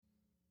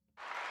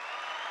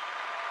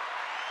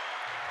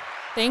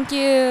Thank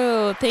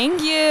you.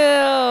 Thank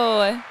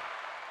you.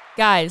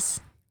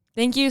 Guys,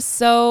 thank you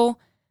so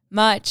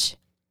much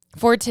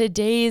for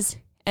today's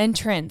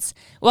entrance.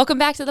 Welcome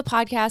back to the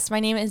podcast. My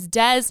name is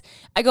Des.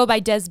 I go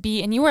by Des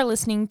B, and you are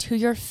listening to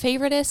your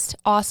favoriteest,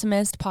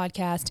 awesomest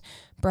podcast,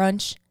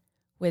 Brunch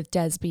with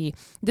Des B.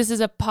 This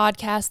is a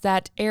podcast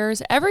that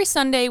airs every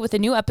Sunday with a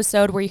new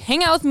episode where you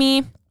hang out with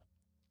me,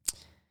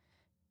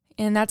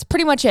 and that's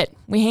pretty much it.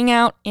 We hang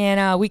out,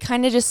 and we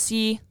kind of just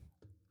see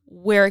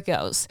where it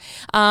goes.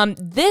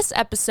 This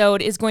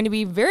episode is going to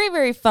be very,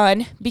 very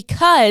fun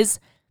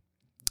because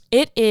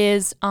it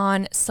is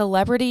on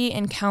celebrity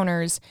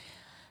encounters,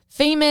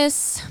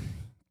 famous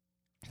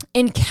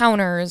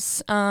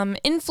encounters,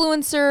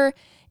 influencer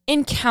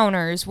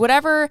encounters,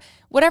 whatever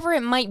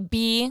it might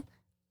be.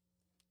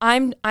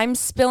 I'm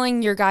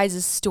spilling your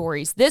guys'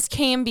 stories. This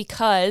came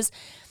because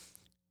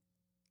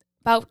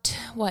about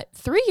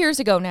 3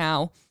 years ago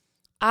now,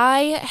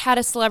 I had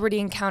a celebrity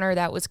encounter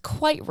that was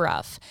quite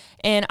rough,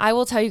 and I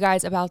will tell you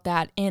guys about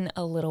that in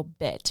a little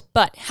bit.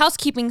 But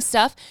housekeeping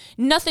stuff,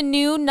 nothing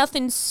new,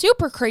 nothing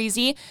super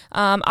crazy.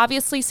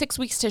 Obviously, 6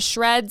 weeks to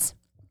shreds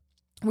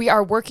we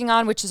are working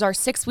on, which is our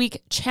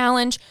 6-week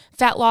challenge,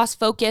 fat loss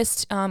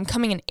focused,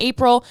 coming in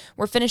April.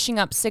 We're finishing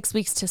up 6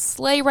 weeks to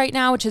slay right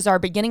now, which is our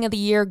beginning of the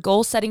year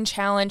goal setting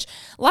challenge.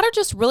 A lot of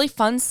just really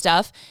fun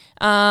stuff.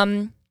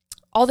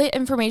 All the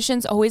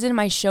information's always in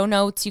my show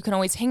notes. You can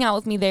always hang out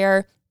with me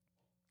there,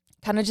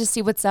 kind of just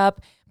see what's up.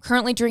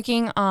 Currently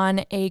drinking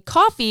on a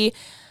coffee.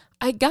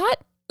 I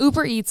got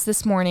Uber Eats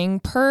this morning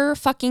per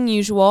fucking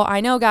usual.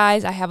 I know,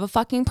 guys, I have a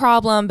fucking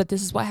problem, but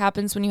this is what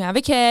happens when you have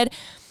a kid.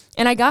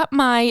 And I got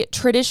my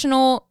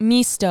traditional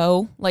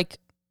misto,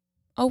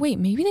 oh wait,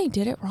 maybe they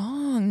did it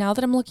wrong. Now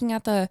that I'm looking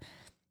at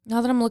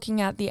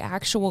the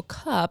actual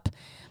cup,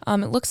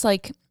 it looks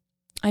like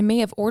I may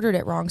have ordered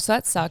it wrong. So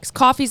that sucks.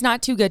 Coffee's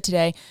not too good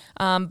today.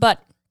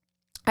 But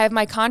I have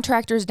my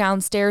contractors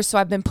downstairs, so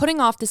I've been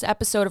putting off this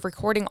episode of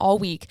recording all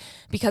week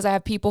because I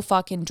have people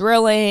fucking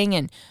drilling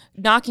and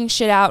knocking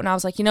shit out. And I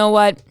was like, you know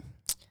what?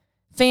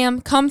 Fam,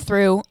 come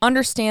through.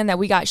 Understand that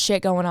we got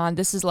shit going on.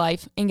 This is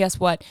life. And guess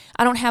what?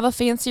 I don't have a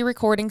fancy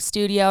recording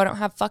studio. I don't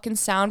have fucking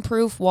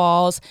soundproof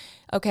walls.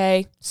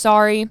 Okay,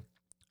 sorry,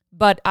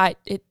 but I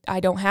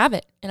don't have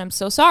it, and I'm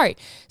so sorry.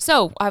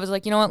 So I was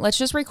like, you know what? Let's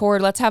just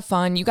record. Let's have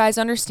fun. You guys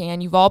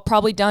understand. You've all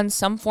probably done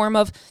some form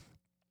of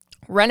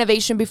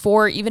renovation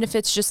before, even if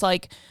it's just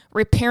like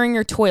repairing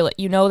your toilet.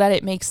 You know that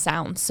it makes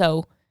sound.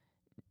 So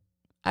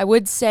I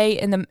would say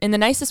in the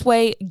nicest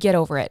way, get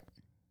over it.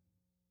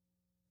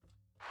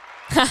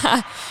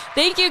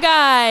 Thank you,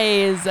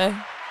 guys.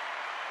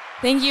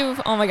 Thank you.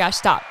 Oh my gosh,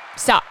 stop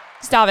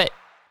it.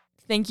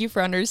 Thank you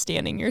for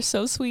understanding. You're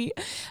so sweet.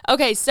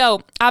 Okay,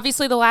 so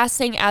obviously the last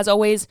thing, as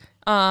always,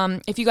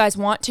 if you guys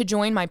want to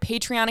join my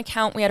Patreon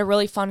account, we had a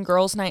really fun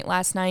girls' night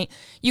last night.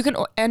 You can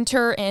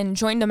enter and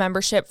join the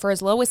membership for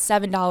as low as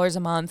 $7 a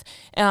month.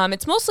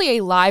 It's mostly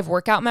a live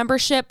workout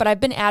membership, but I've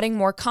been adding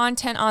more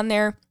content on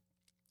there,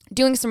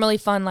 doing some really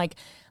fun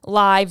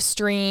live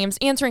streams,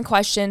 answering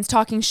questions,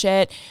 talking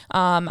shit.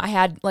 I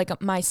had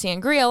my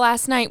sangria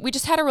last night. We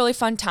just had a really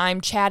fun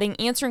time chatting,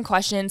 answering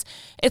questions.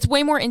 It's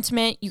way more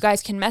intimate. You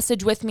guys can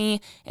message with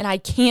me and I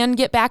can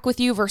get back with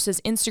you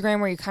versus Instagram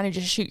where you kind of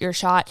just shoot your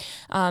shot.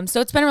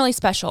 So it's been really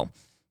special.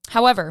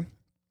 However,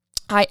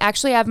 I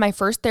actually have my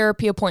first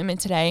therapy appointment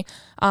today,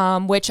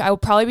 which I will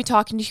probably be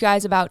talking to you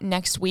guys about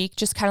next week,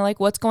 just kind of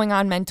what's going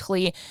on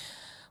mentally,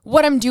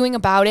 what I'm doing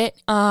about it.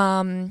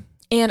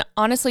 And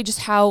honestly, just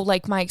how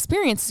my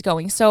experience is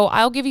going. So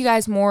I'll give you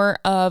guys more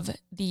of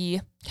the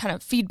kind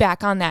of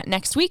feedback on that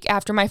next week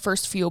after my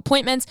first few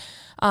appointments.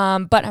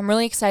 But I'm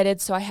really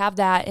excited. So I have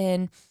that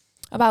in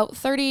about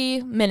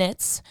 30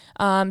 minutes.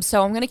 So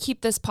I'm going to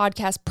keep this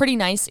podcast pretty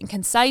nice and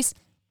concise,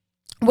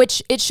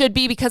 which it should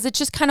be because it's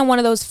just kind of one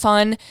of those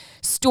fun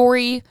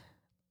story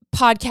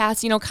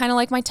podcasts, kind of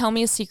like my Tell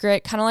Me a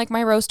Secret, kind of like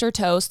my Roast or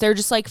Toast. They're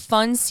just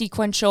fun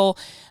sequential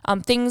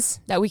things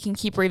that we can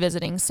keep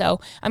revisiting.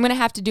 So I'm going to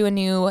have to do a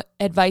new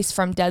Advice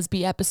from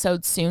Desby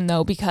episode soon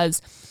though,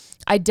 because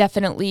I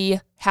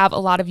definitely have a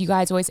lot of you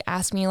guys always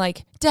ask me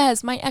Des,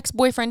 my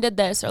ex-boyfriend did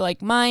this, or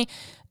my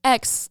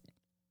ex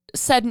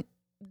said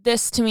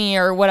this to me,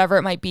 or whatever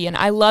it might be. And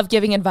I love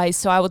giving advice.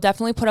 So I will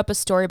definitely put up a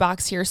story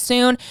box here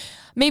soon,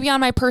 maybe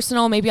on my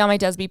personal, maybe on my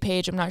Desby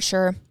page. I'm not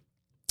sure,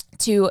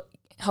 to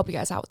help you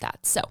guys out with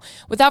that. So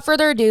without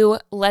further ado,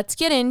 let's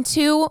get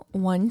into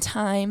One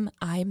Time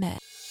I Met.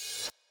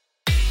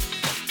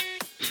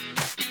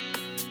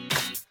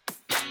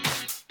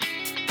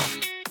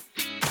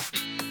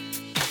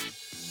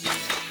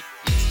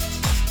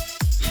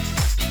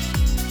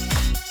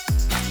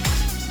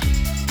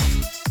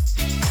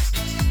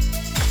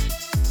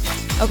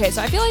 Okay,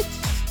 so I feel like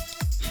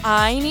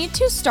I need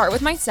to start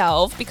with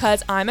myself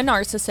because I'm a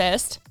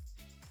narcissist.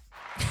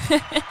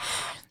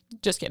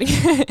 Just kidding.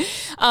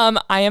 I'm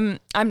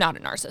not a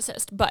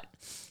narcissist, but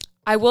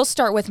I will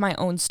start with my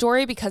own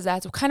story because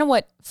that's kind of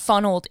what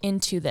funneled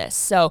into this.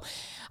 So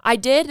I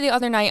did the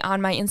other night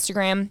on my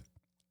Instagram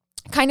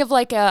kind of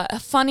like a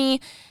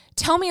funny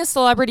tell me a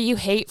celebrity you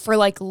hate for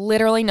like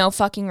literally no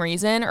fucking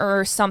reason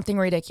or something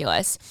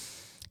ridiculous.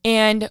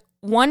 And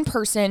one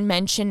person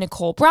mentioned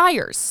Nicole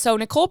Byers. So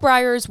Nicole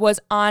Byers was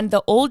on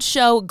the old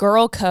show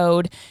Girl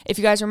Code. If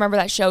you guys remember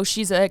that show,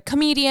 she's a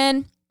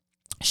comedian.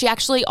 She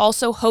actually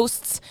also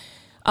hosts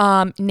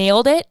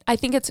Nailed It, I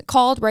think it's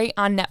called, right,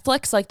 on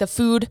Netflix, like the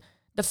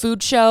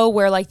food show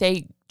where like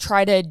they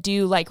try to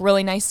do like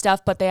really nice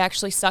stuff, but they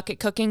actually suck at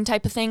cooking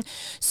type of thing.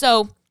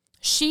 So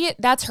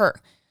that's her.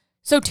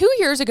 So 3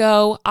 years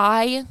ago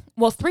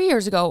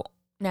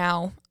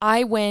now,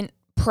 I went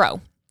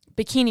pro,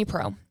 bikini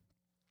pro,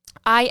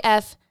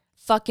 IF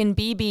fucking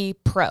BB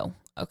pro.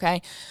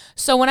 Okay.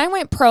 So when I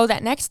went pro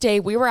that next day,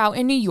 we were out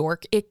in New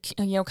York,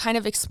 kind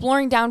of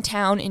exploring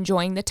downtown,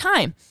 enjoying the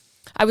time.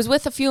 I was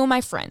with a few of my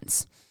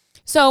friends.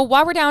 So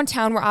while we're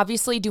downtown, we're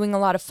obviously doing a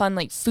lot of fun,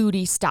 like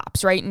foodie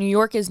stops, right? New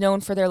York is known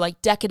for their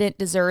like decadent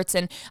desserts.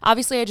 And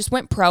obviously I just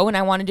went pro and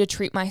I wanted to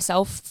treat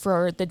myself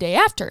for the day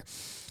after.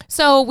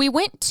 So we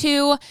went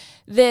to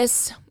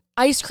this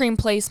ice cream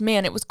place.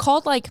 Man, it was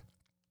called like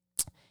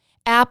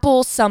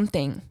Apple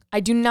something. I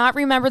do not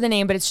remember the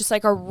name, but it's just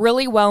like a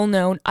really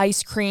well-known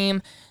ice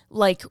cream,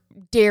 like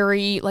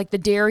dairy, like the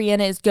dairy in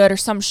it is good or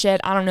some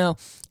shit. I don't know.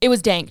 It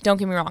was dank. Don't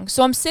get me wrong.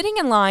 So I'm sitting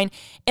in line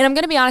and I'm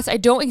going to be honest. I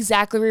don't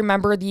exactly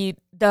remember the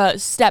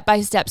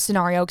step-by-step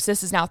scenario because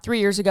this is now 3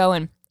 years ago.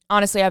 And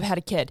honestly, I've had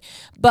a kid,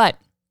 but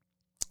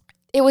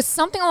it was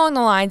something along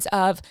the lines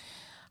of,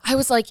 I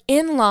was like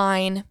in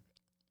line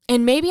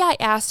and maybe I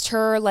asked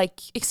her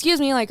like,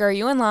 excuse me, like, are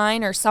you in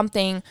line or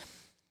something?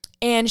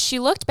 And she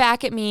looked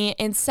back at me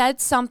and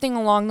said something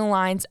along the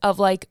lines of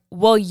like,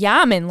 well,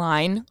 yeah, I'm in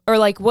line. Or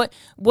like, what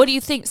do you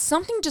think?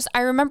 Something just,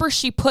 I remember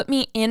she put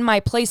me in my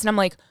place and I'm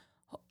like,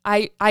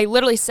 I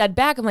literally said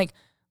back, I'm like,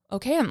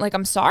 okay,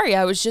 I'm sorry.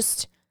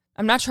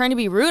 I'm not trying to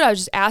be rude. I was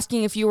just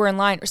asking if you were in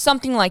line or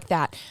something like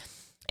that.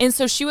 And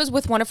so she was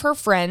with one of her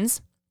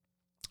friends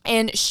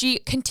and she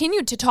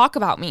continued to talk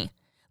about me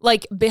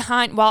like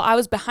while I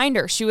was behind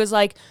her. She was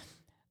like,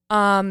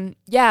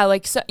 yeah,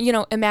 like, so,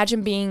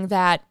 imagine being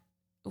that,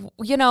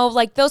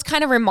 like those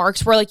kind of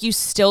remarks where like you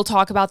still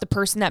talk about the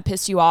person that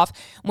pissed you off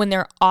when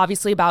they're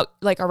obviously about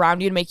like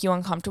around you to make you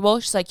uncomfortable.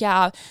 She's like,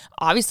 yeah,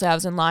 obviously I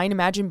was in line.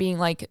 Imagine being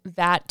like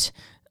that,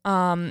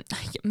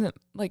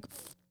 like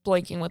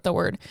blanking with the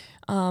word,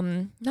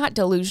 not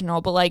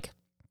delusional, but like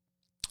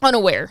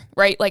unaware,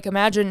 right? Like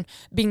imagine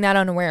being that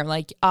unaware,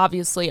 like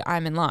obviously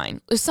I'm in line.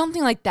 It was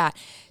something like that.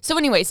 So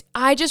anyways,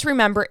 I just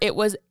remember it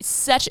was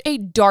such a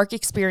dark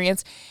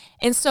experience.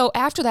 And so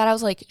after that, I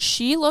was like,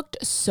 she looked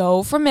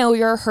so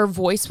familiar. Her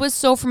voice was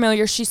so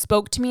familiar. She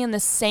spoke to me in the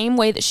same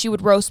way that she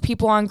would roast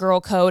people on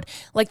Girl Code,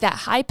 like that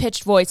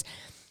high-pitched voice.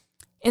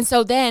 And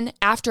so then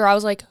after I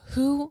was like,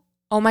 who?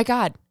 Oh my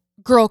God,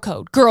 Girl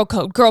Code, Girl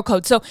Code, Girl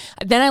Code. So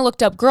then I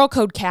looked up Girl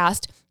Code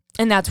cast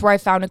and that's where I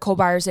found Nicole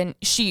Byers. And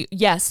she,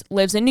 yes,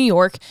 lives in New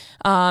York.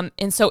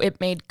 And so it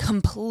made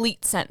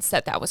complete sense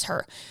that was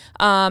her.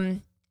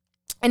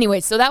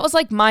 Anyway, so that was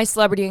like my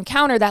celebrity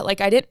encounter that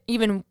like I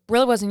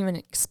wasn't even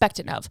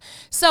expecting of.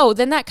 So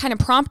then that kind of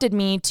prompted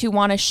me to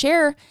want to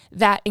share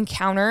that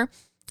encounter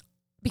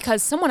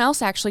because someone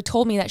else actually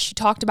told me that she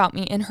talked about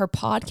me in her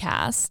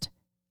podcast.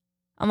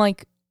 I'm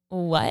like,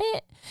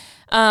 what?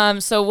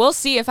 So we'll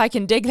see if I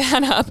can dig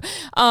that up.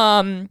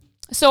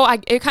 So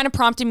it kind of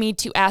prompted me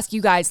to ask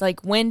you guys,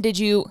 like, when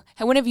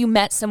have you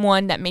met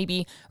someone that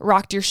maybe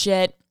rocked your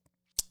shit?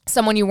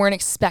 Someone you weren't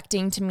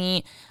expecting to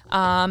meet,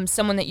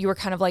 someone that you were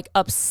kind of like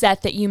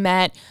upset that you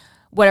met,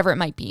 whatever it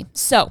might be.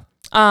 So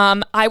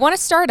I want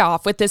to start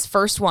off with this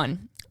first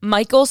one.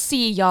 Michael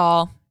C.,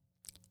 y'all.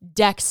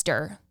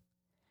 Dexter.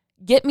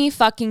 Get me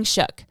fucking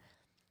shook.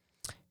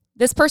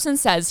 This person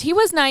says, he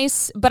was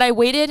nice, but I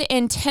waited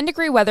in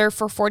 10-degree weather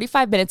for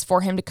 45 minutes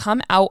for him to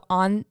come out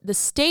on the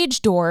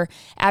stage door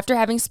after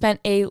having spent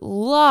a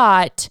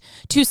lot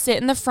to sit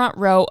in the front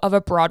row of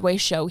a Broadway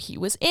show he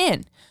was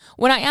in.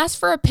 When I asked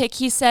for a pic,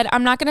 he said,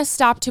 I'm not going to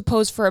stop to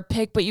pose for a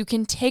pic, but you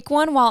can take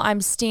one while I'm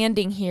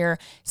standing here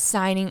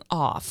signing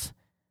off.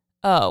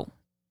 Oh,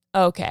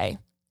 okay.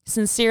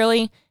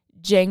 Sincerely,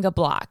 Jenga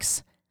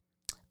Blocks.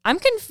 I'm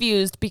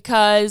confused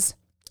because,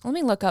 let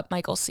me look up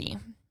Michael C.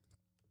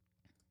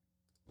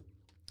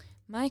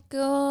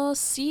 Michael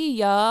C.,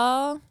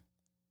 y'all.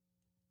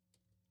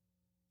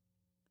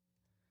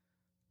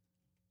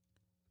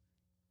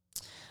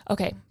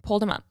 Okay,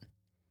 pulled him up.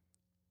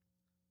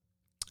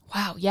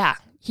 Wow, yeah.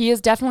 He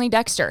is definitely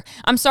Dexter.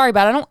 I'm sorry,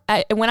 but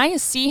when I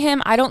see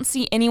him, I don't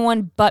see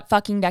anyone but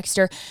fucking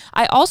Dexter.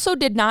 I also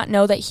did not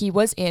know that he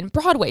was in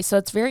Broadway, so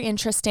it's very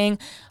interesting.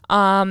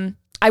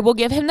 I will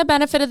give him the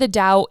benefit of the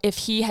doubt. If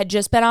he had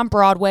just been on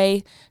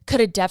Broadway,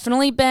 could have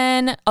definitely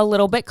been a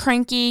little bit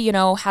cranky,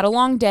 had a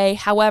long day.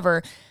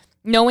 However,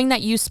 knowing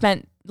that you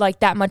spent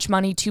like that much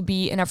money to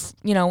be in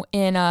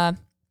a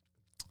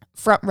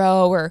front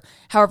row or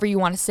however you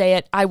want to say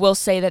it, I will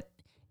say that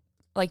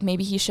like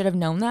maybe he should have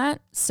known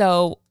that.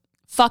 So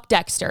fuck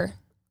Dexter.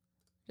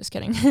 Just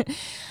kidding.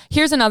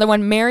 Here's another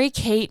one.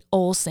 Mary-Kate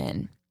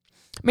Olsen.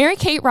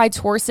 Mary-Kate rides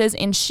horses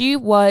and she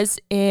was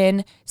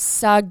in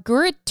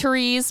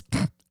Sagittarius.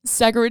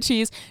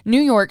 Securities,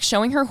 New York,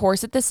 showing her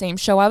horse at the same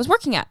show I was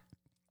working at.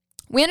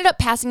 We ended up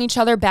passing each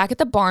other back at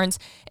the barns,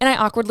 and I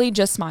awkwardly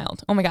just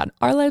smiled. Oh my God,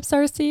 our lips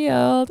are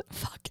sealed.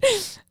 Fuck.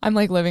 I'm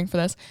like living for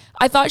this.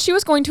 I thought she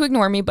was going to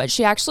ignore me, but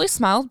she actually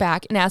smiled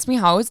back and asked me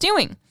how I was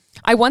doing.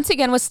 I once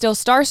again was still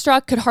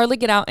starstruck, could hardly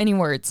get out any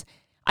words.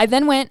 I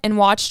then went and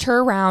watched her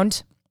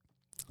around,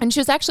 and she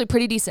was actually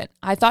pretty decent.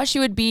 I thought she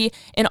would be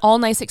in all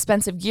nice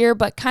expensive gear,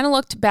 but kind of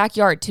looked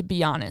backyard, to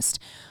be honest.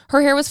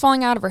 Her hair was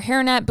falling out of her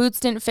hairnet, boots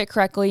didn't fit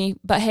correctly,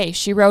 but hey,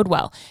 she rode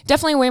well.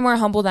 Definitely way more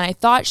humble than I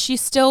thought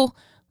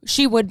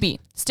she would be.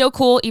 Still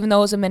cool, even though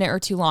it was a minute or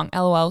too long.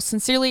 LOL.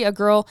 Sincerely, a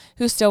girl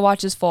who still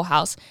watches Full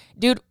House.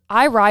 Dude,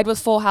 I ride with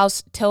Full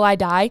House till I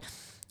die.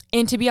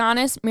 And to be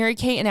honest,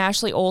 Mary-Kate and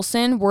Ashley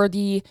Olsen were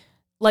the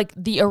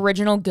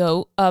original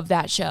GOAT of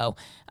that show.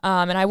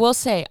 And I will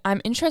say, I'm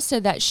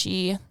interested that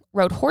she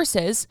rode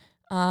horses.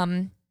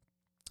 But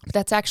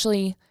that's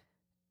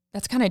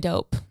kind of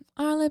dope.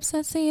 Our lips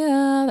are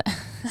sealed.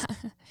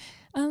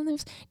 Do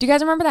you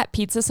guys remember that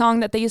pizza song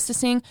that they used to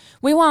sing?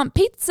 We want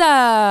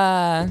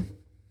pizza.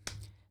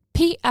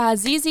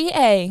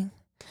 P-I-Z-Z-A.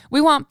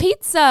 We want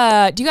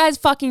pizza. Do you guys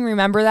fucking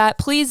remember that?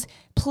 Please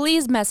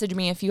message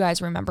me if you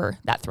guys remember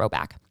that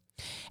throwback.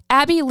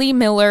 Abby Lee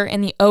Miller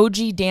and the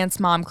OG Dance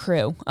Mom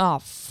crew. Oh,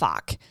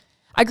 fuck.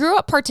 I grew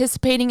up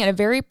participating in a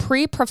very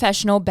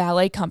pre-professional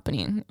ballet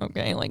company.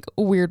 Okay, like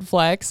weird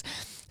flex.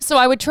 So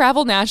I would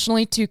travel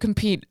nationally to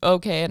compete.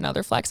 Okay,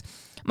 another flex.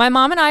 My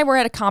mom and I were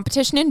at a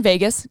competition in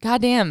Vegas.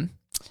 Goddamn.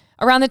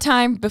 Around the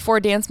time before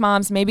Dance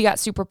Moms maybe got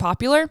super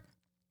popular.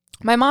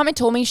 My mom had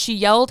told me she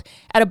yelled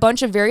at a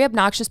bunch of very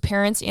obnoxious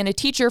parents and a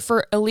teacher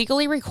for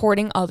illegally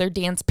recording other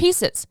dance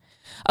pieces.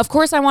 Of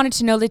course, I wanted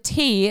to know the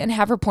tea and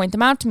have her point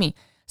them out to me.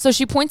 So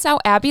she points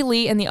out Abby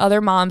Lee and the other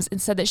moms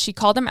and said that she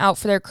called them out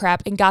for their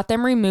crap and got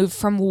them removed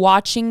from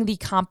watching the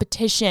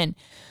competition.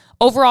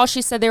 Overall,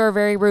 she said they were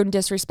very rude and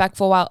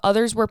disrespectful while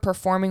others were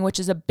performing, which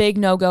is a big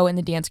no-go in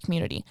the dance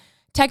community.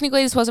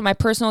 Technically, this wasn't my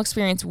personal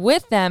experience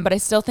with them, but I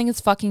still think it's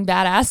fucking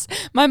badass.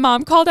 My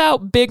mom called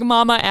out Big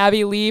Mama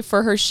Abby Lee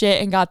for her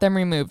shit and got them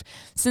removed.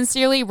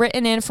 Sincerely,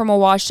 written in from a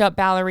washed-up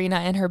ballerina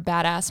and her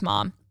badass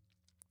mom.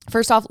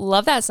 First off,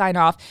 love that sign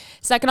off.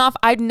 Second off,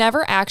 I've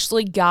never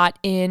actually got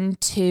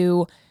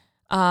into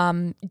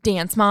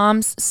Dance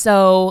Moms,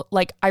 so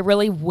like I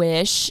really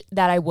wish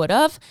that I would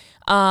have.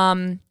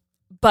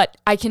 But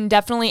I can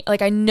definitely,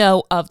 I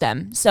know of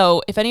them.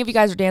 So if any of you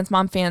guys are Dance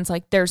Mom fans,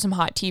 there's some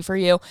hot tea for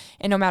you.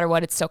 And no matter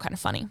what, it's still kind of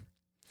funny.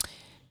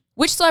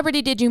 Which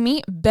celebrity did you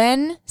meet?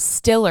 Ben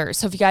Stiller.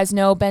 So if you guys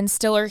know Ben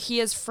Stiller,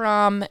 he is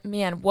from,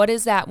 what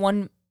is that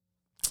one?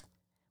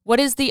 What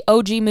is the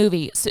OG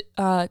movie?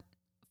 I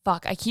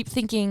keep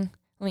thinking,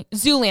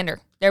 Zoolander.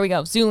 There we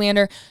go.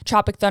 Zoolander,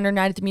 Tropic Thunder,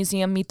 Night at the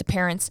Museum, Meet the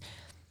Parents.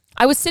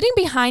 I was sitting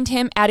behind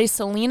him at a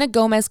Selena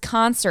Gomez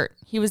concert.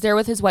 He was there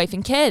with his wife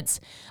and kids.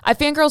 I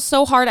fangirled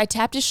so hard, I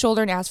tapped his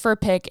shoulder and asked for a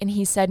pic, and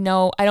he said,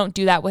 no, I don't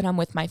do that when I'm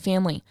with my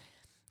family.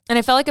 And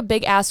I felt like a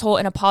big asshole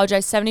and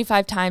apologized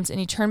 75 times,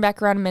 and he turned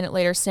back around a minute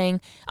later saying,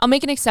 I'll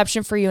make an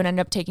exception for you and end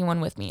up taking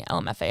one with me,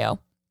 LMFAO.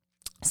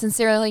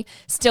 Sincerely,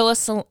 still a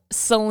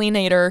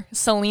Selenator.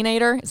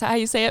 Selenator, is that how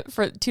you say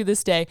it? To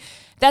this day.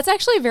 That's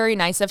actually very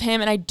nice of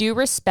him, and I do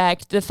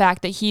respect the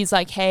fact that he's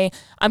like, hey,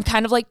 I'm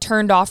kind of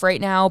turned off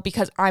right now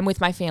because I'm with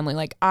my family.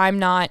 I'm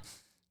not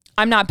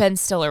Ben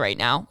Stiller right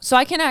now. So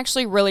I can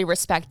actually really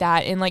respect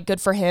that, and good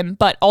for him,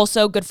 but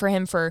also good for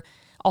him for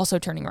also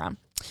turning around.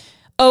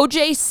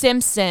 OJ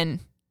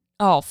Simpson.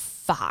 Oh,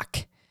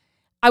 fuck.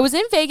 I was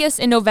in Vegas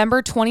in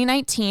November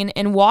 2019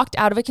 and walked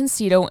out of a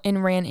casino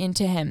and ran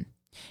into him.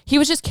 He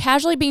was just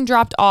casually being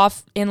dropped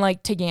off in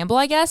to gamble,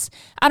 I guess.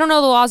 I don't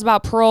know the laws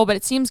about parole, but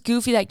it seems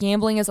goofy that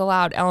gambling is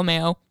allowed,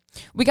 LMAO.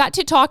 We got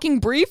to talking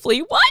briefly.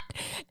 What?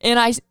 And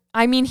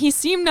I mean, he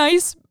seemed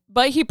nice,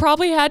 but he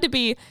probably had to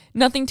be.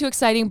 Nothing too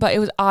exciting, but it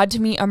was odd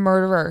to meet a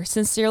murderer.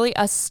 Sincerely,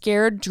 a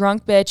scared,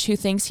 drunk bitch who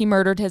thinks he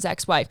murdered his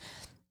ex-wife.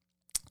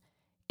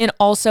 And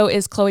also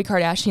is Khloe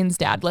Kardashian's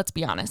dad, let's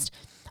be honest.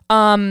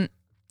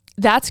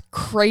 That's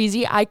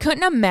crazy. I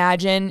couldn't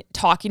imagine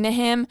talking to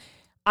him.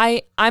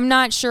 I'm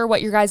not sure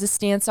what your guys'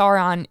 stance are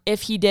on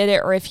if he did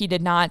it or if he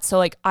did not.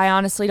 So I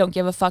honestly don't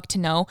give a fuck to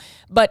know.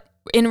 But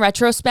in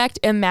retrospect,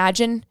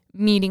 imagine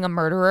meeting a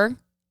murderer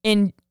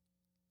and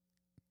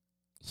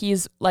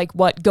he's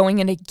going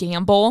in a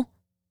gamble.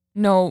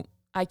 No,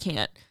 I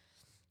can't.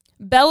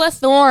 Bella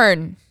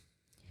Thorne.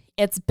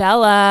 It's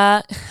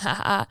Bella.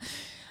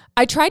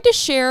 I tried to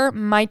share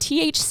my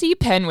THC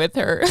pen with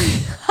her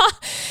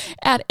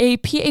at a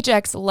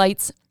PHX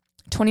Lights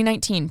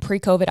 2019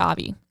 pre-COVID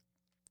Avi.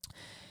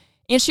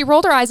 And she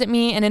rolled her eyes at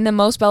me and in the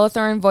most Bella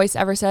Thorne voice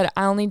ever said,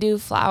 I only do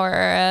flower,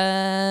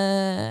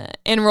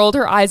 and rolled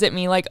her eyes at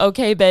me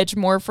okay, bitch,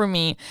 more for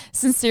me.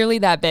 Sincerely,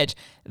 that bitch.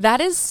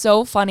 That is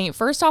so funny.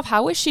 First off,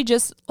 how is she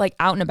just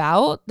out and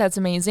about? That's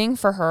amazing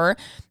for her.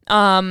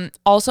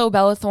 Also,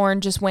 Bella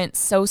Thorne just went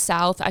so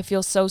south. I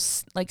feel so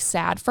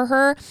sad for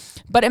her.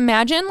 But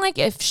imagine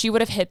if she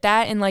would have hit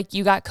that and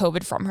you got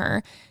COVID from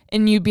her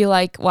and you'd be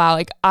wow,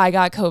 I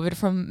got COVID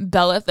from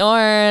Bella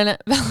Thorne.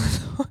 Bella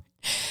Thorne.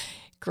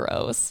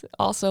 Gross.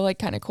 Also like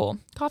kind of cool.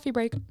 Coffee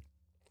break.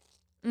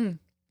 Yeah,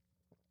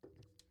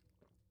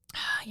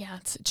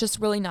 it's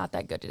just really not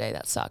that good today.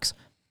 That sucks.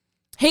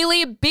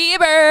 Hailey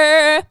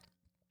Bieber.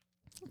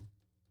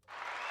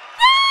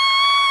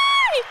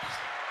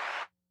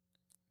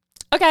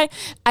 Okay,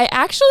 I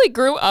actually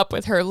grew up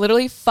with her.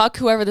 Literally, fuck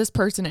whoever this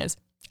person is.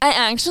 I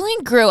actually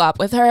grew up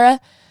with her.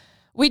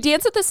 We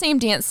danced at the same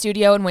dance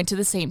studio and went to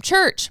the same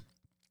church.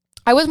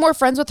 I was more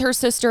friends with her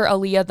sister,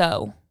 Aaliyah,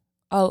 though.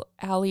 Oh,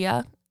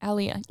 Aaliyah?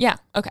 Yeah,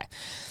 okay.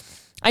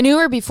 I knew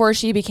her before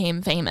she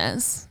became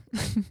famous.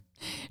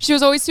 She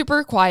was always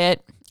super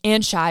quiet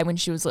and shy when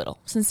she was little.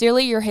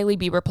 Sincerely, your Hailey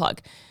Bieber plug.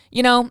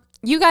 You know,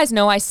 you guys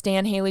know I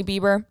stan Hailey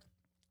Bieber.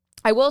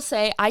 I will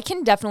say I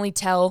can definitely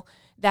tell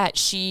that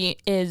she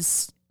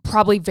is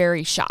probably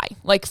very shy,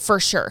 like for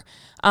sure.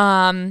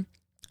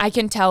 I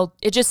can tell,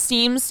 it just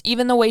seems,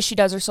 even the way she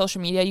does her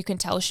social media, you can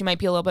tell she might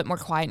be a little bit more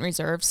quiet and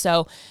reserved.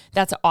 So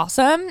that's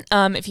awesome.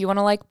 If you want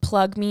to like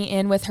plug me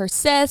in with her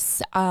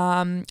sis,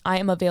 I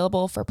am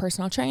available for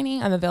personal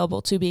training. I'm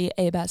available to be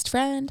a best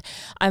friend.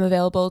 I'm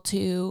available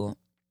to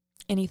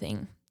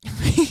anything.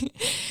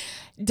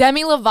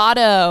 Demi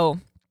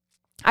Lovato.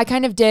 I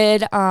kind of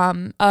did,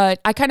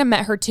 I kind of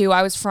met her too.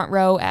 I was front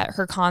row at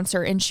her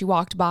concert and she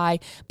walked by,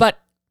 but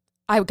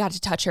I got to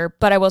touch her.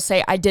 But I will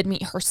say I did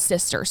meet her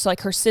sister. So like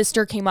her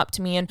sister came up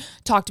to me and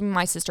talked to me,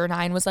 my sister and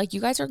I, and was like,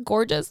 you guys are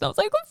gorgeous. And I was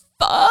like,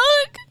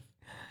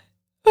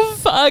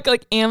 fuck,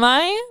 like, am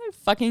I?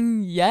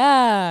 Fucking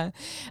yeah.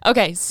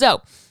 Okay,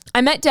 so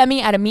I met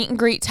Demi at a meet and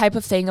greet type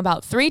of thing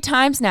about 3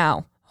 times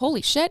now.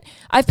 Holy shit.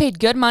 I've paid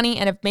good money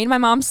and have made my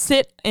mom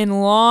sit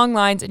in long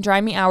lines and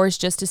drive me hours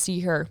just to see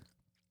her.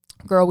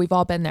 Girl, we've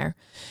all been there.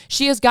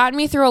 She has gotten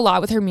me through a lot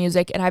with her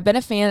music, and I've been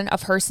a fan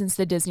of her since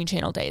the Disney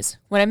Channel days.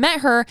 When I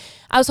met her,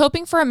 I was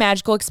hoping for a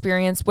magical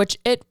experience, which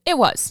it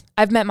was.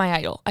 I've met my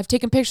idol. I've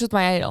taken pictures with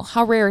my idol.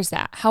 How rare is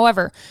that?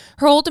 However,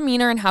 her whole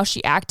demeanor and how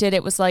she acted,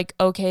 it was like,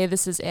 okay,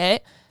 this is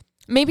it.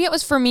 Maybe it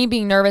was for me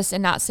being nervous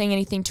and not saying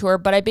anything to her,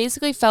 but I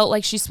basically felt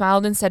like she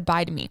smiled and said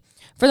bye to me.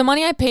 For the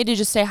money I paid to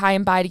just say hi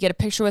and bye to get a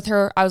picture with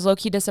her, I was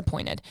low-key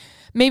disappointed.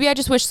 Maybe I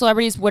just wish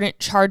celebrities wouldn't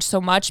charge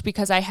so much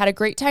because I had a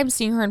great time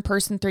seeing her in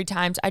person 3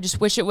 times. I just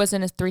wish it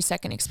wasn't a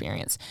 3-second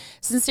experience.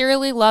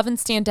 Sincerely, love and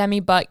stan Demi,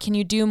 but can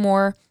you do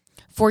more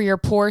for your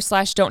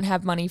poor/don't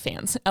have money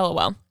fans?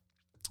 LOL.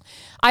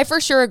 I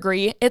for sure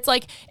agree. It's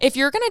like, if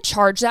you're going to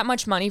charge that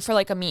much money for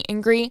like a meet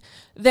and greet,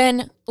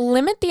 then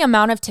limit the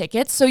amount of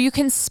tickets so you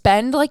can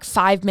spend like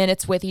 5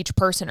 minutes with each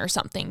person or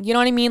something. You know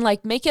what I mean?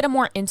 Like, make it a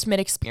more intimate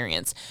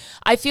experience.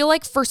 I feel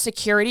like for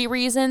security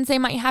reasons, they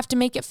might have to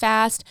make it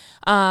fast.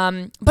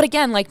 But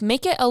again, like,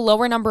 make it a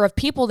lower number of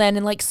people then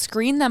and like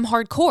screen them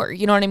hardcore.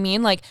 You know what I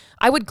mean? Like,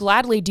 I would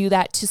gladly do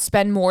that to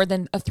spend more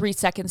than 3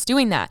 seconds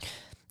doing that.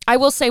 I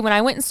will say, when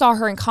I went and saw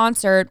her in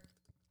concert,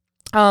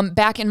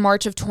 back in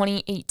March of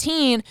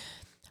 2018,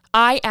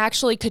 I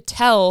actually could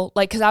tell,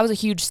 like, because I was a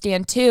huge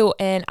stan too,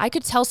 and I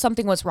could tell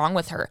something was wrong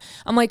with her.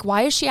 I'm like,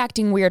 why is she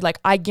acting weird? Like,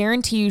 I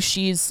guarantee you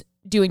she's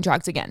doing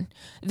drugs again.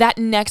 That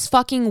next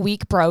fucking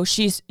week, bro,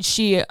 she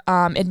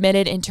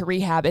admitted into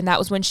rehab, and that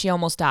was when she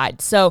almost died.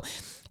 So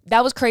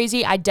that was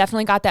crazy. I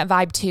definitely got that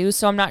vibe too.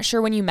 So I'm not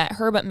sure when you met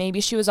her, but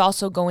maybe she was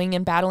also going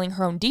and battling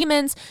her own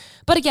demons.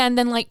 But again,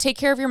 then like, take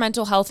care of your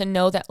mental health and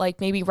know that like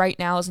maybe right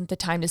now isn't the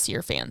time to see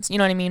your fans. You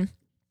know what I mean?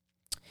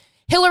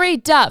 Hilary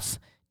Duff.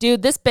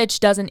 Dude, this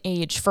bitch doesn't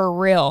age, for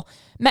real.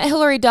 Met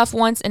Hilary Duff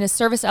once in a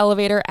service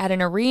elevator at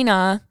an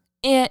arena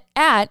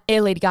at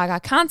a Lady Gaga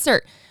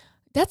concert.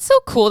 That's so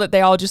cool that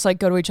they all just like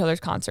go to each other's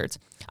concerts.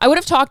 I would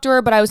have talked to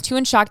her, but I was too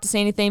in shock to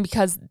say anything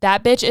because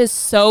that bitch is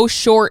so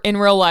short in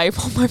real life.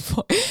 Oh my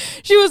God.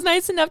 She was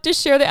nice enough to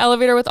share the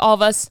elevator with all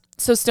of us.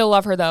 So still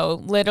love her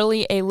though.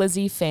 Literally a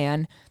Lizzie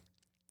fan.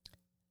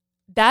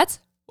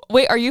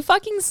 Wait, are you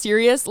fucking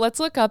serious? Let's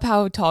look up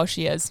how tall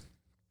she is.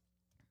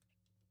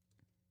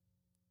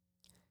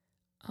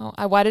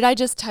 Oh, why did I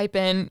just type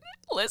in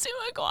Lizzie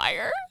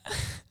McGuire?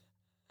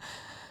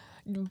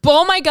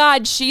 Oh my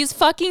God, she's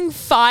fucking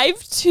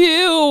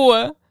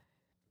 5'2".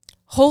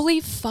 Holy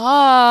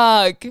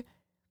fuck.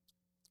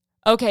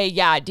 Okay,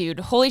 yeah, dude.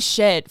 Holy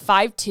shit.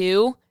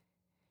 5'2".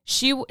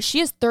 She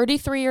is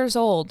 33 years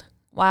old.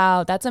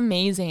 Wow, that's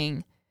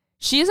amazing.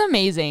 She is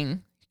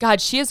amazing.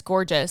 God, she is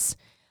gorgeous.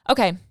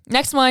 Okay,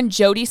 next one,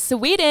 Jodie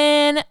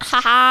Sweetin.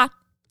 Haha.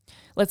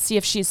 Let's see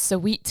if she's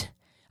sweet.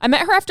 I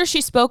met her after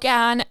she spoke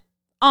on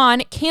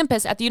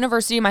campus at the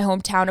university in my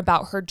hometown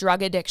about her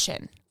drug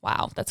addiction.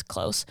 Wow, that's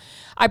close.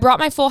 I brought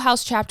my Full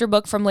House chapter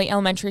book from late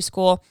elementary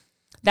school.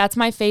 That's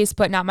my face,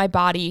 but not my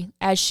body,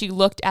 as she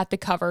looked at the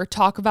cover.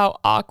 Talk about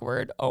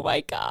awkward. Oh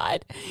my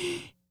God.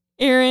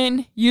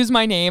 Erin, use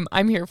my name.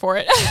 I'm here for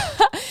it.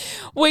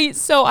 Wait,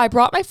 so I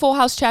brought my Full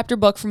House chapter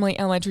book from late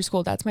elementary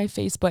school. That's my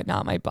face, but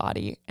not my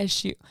body.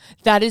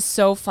 That is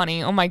so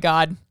funny. Oh my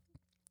God.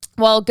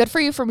 Well, good for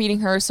you for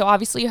meeting her. So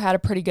obviously you had a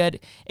pretty good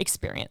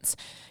experience.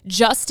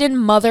 Justin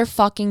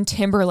motherfucking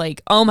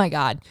Timberlake. Oh my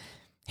God.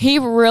 He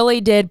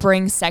really did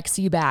bring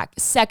sexy back.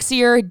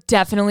 Sexier,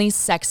 definitely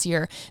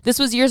sexier. This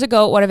was years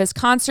ago at one of his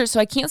concerts, so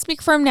I can't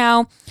speak for him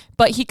now,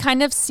 but he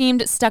kind of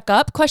seemed stuck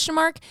up, question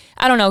mark.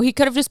 I don't know. He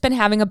could have just been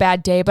having a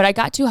bad day, but I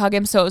got to hug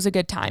him, so it was a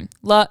good time.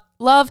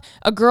 Love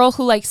a girl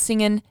who likes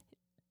singing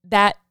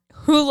that,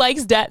 who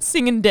likes that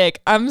singing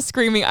dick. I'm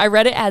screaming. I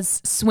read it as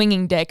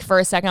swinging dick for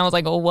a second. I was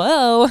like, oh,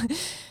 whoa.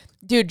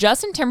 Dude,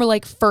 Justin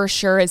Timberlake for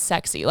sure is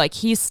sexy. Like,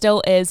 he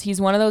still is.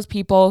 He's one of those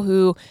people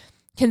who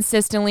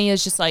consistently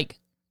is just like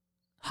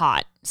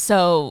hot.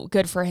 So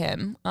good for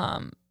him.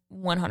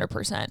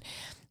 100%.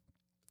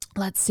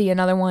 Let's see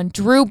another one.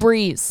 Drew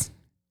Brees.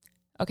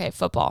 Okay,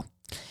 football.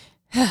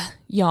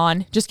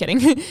 Yawn. Just kidding.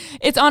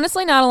 It's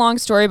honestly not a long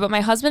story, but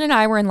my husband and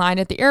I were in line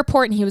at the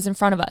airport and he was in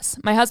front of us.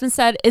 My husband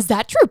said, "Is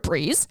that Drew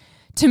Brees?"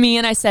 to me,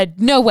 and I said,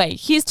 "No way.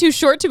 He's too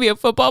short to be a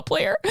football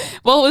player."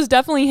 Well, it was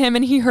definitely him,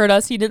 and he heard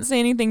us. He didn't say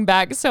anything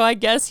back, so I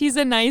guess he's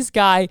a nice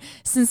guy.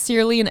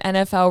 Sincerely, an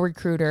NFL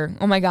recruiter.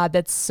 Oh my God,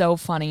 that's so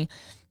funny.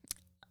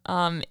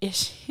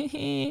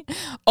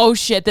 Oh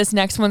shit, this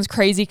next one's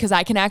crazy because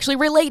I can actually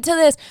relate to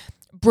this.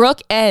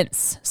 Brooke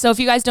Ence. So if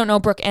you guys don't know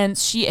Brooke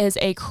Ence, she is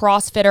a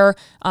CrossFitter,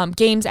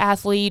 games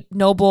athlete,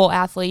 noble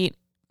athlete,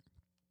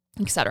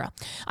 etc.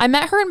 I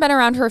met her and been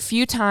around her a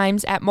few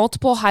times at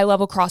multiple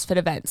high-level CrossFit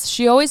events.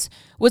 She always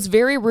was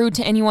very rude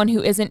to anyone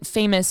who isn't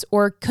famous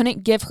or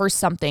couldn't give her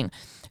something.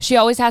 She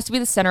always has to be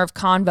the center of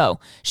convo.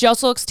 She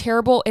also looks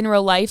terrible in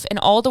real life, and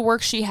all the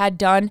work she had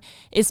done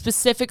is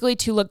specifically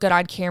to look good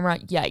on camera.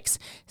 Yikes.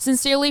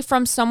 Sincerely,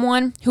 from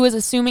someone who is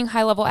assuming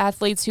high-level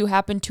athletes who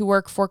happen to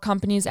work for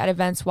companies at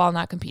events while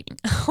not competing.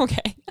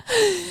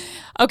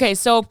 Okay,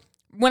 so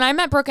when I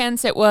met Brooke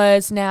Ence, it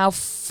was now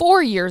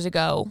 4 years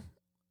ago,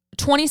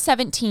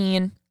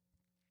 2017,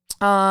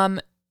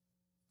 WOD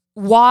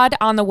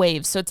on the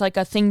Waves. So it's like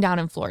a thing down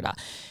in Florida.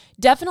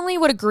 Definitely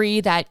would agree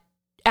that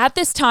at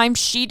this time,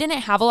 she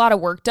didn't have a lot of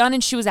work done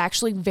and she was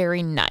actually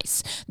very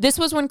nice. This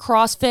was when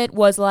CrossFit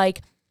was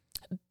like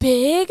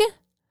big,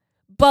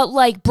 but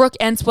like Brooke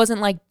Ence wasn't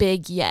like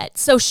big yet.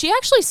 So she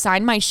actually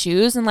signed my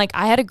shoes and like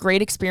I had a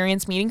great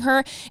experience meeting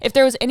her. If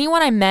there was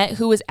anyone I met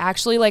who was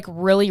actually like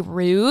really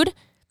rude,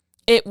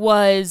 it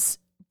was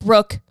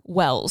Brooke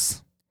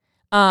Wells.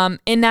 And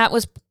that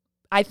was,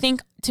 I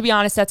think, to be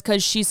honest, that's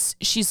because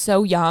she's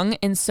so young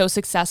and so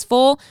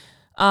successful.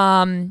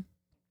 But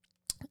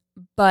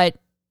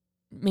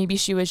maybe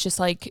she was just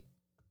like,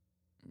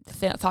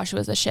 thought she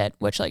was a shit,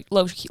 which like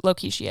low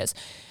key she is.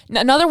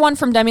 Another one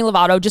from Demi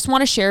Lovato, just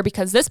want to share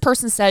because this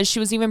person says she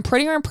was even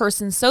prettier in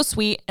person, so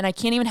sweet, and I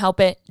can't even help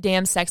it.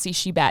 Damn sexy,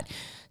 she bet.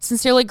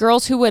 Sincerely,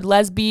 girls who would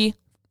lesby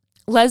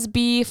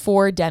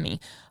for Demi.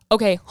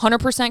 Okay,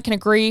 100% can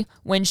agree.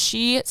 When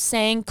she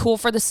sang Cool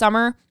for the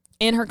Summer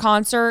in her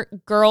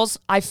concert, girls,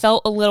 I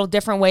felt a little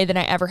different way than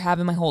I ever have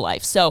in my whole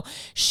life. So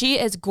she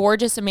is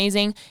gorgeous,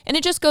 amazing, and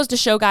it just goes to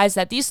show, guys,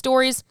 that these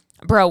stories,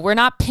 bro, we're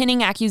not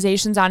pinning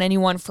accusations on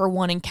anyone for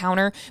one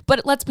encounter,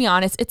 but let's be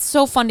honest, it's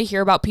so fun to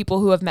hear about people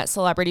who have met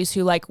celebrities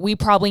who like we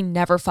probably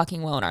never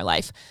fucking will in our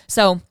life.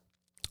 So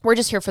we're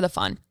just here for the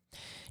fun.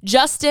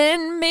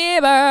 Justin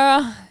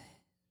Bieber,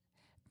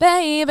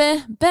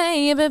 baby,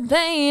 baby,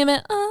 baby,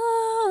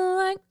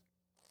 oh,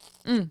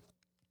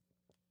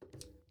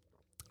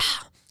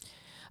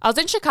 I was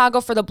in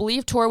Chicago for the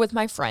Believe tour with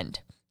my friend.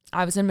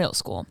 I was in middle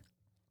school.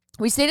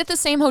 We stayed at the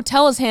same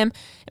hotel as him,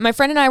 and my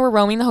friend and I were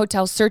roaming the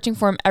hotel searching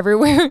for him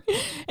everywhere.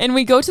 And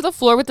we go to the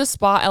floor with the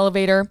spa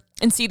elevator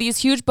and see these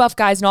huge buff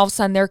guys, and all of a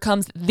sudden there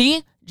comes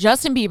the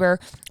Justin Bieber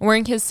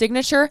wearing his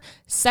signature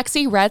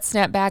sexy red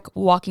snapback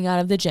walking out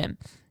of the gym.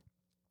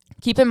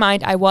 Keep in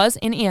mind, I was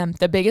and am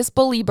the biggest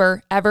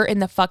believer ever in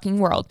the fucking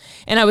world.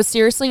 And I was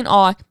seriously in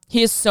awe.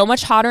 He is so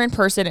much hotter in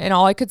person, and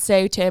all I could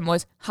say to him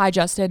was, "Hi,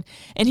 Justin."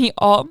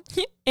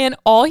 And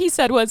all he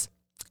said was,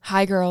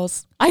 "Hi,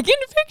 girls." I can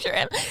picture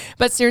him.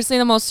 But seriously,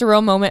 the most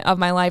surreal moment of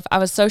my life. I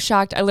was so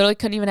shocked. I literally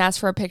couldn't even ask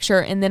for a picture.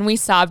 And then we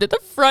sobbed at the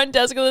front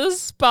desk of the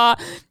spa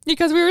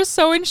because we were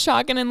so in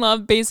shock and in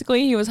love.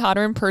 Basically, he was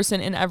hotter in person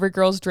in every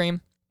girl's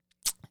dream.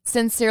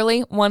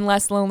 Sincerely, one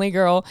less lonely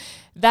girl.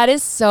 That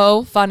is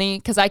so funny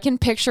because I can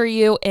picture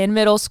you in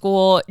middle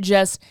school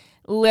just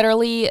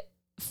literally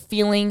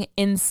feeling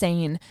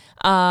insane.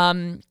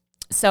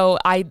 So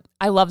I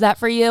love that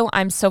for you.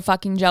 I'm so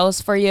fucking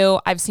jealous for you.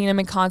 I've seen him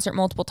in concert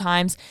multiple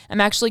times. I'm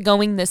actually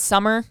going this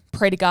summer,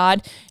 pray to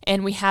God,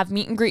 and we have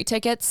meet and greet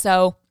tickets.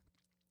 So,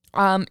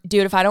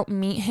 dude, if I don't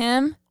meet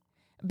him,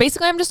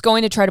 basically I'm just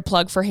going to try to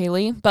plug for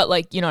Haley, but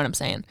like, you know what I'm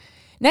saying.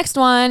 Next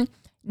one,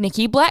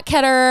 Nikki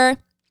Blackketter.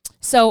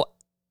 So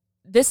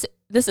this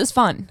is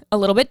fun, a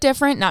little bit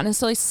different, not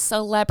necessarily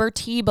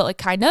celebrity, but like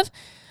kind of.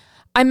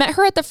 I met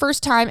her at the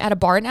first time at a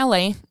bar in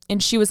LA,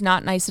 and she was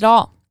not nice at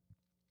all.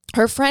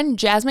 Her friend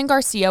Jasmine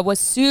Garcia was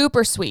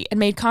super sweet and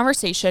made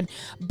conversation,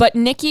 but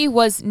Nikki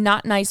was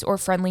not nice or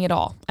friendly at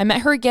all. I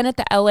met her again at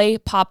the LA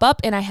pop-up,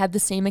 and I had the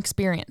same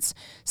experience.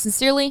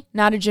 Sincerely,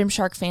 not a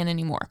Gymshark fan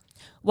anymore.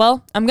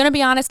 Well, I'm going to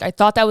be honest, I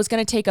thought that was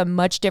going to take a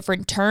much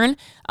different turn,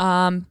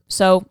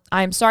 so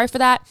I'm sorry for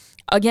that.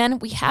 Again,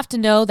 we have to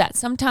know that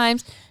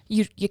sometimes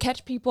you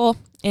catch people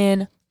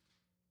in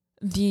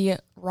the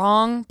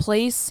wrong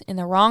place in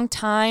the wrong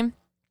time,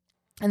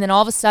 and then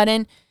all of a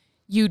sudden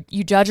you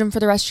judge them for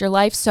the rest of your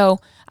life. So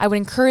I would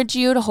encourage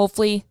you to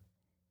hopefully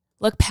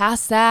look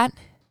past that.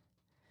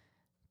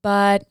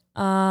 But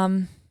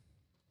that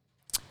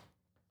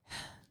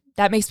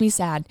makes me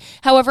sad.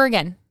 However,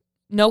 again,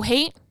 no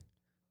hate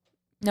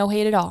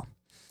at all.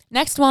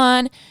 Next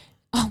one.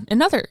 Oh,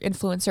 another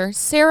influencer,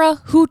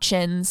 Sarah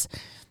Hutchins.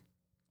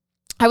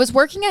 I was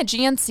working at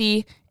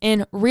GNC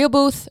in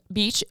Rehoboth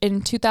Beach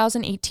in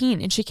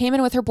 2018, and she came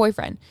in with her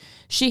boyfriend.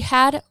 She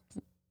had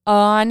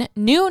on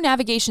new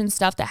navigation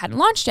stuff that hadn't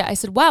launched yet. I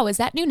said, wow, is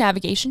that new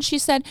navigation? She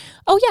said,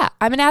 oh yeah,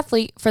 I'm an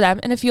athlete for them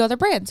and a few other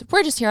brands.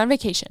 We're just here on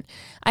vacation.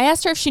 I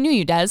asked her if she knew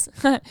you, Des.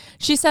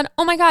 She said,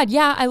 oh my God,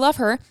 yeah, I love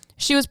her.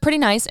 She was pretty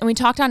nice, and we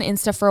talked on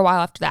Insta for a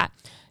while after that.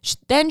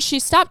 Then she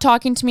stopped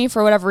talking to me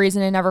for whatever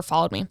reason and never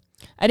followed me.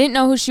 I didn't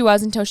know who she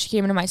was until she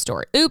came into my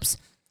store. Oops.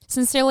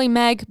 Sincerely,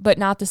 Meg, but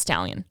not the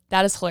stallion.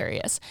 That is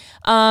hilarious.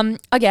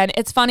 Again,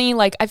 it's funny.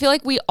 Like, I feel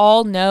like we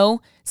all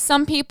know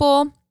some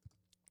people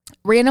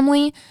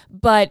randomly,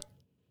 but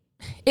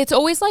it's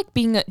always like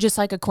being just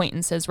like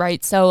acquaintances,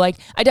 right? So like,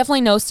 I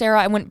definitely know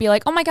Sarah. I wouldn't be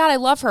like, oh my God, I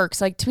love her.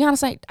 Cause like, to be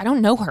honest, I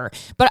don't know her,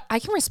 but I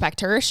can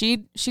respect her.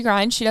 She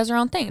grinds, she does her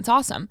own thing. It's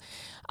awesome.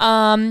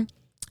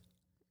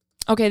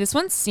 Okay, this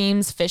one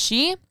seems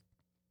fishy.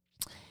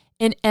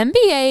 An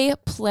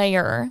NBA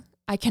player,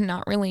 I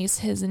cannot release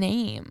his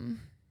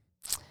name.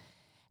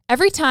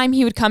 Every time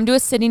he would come to a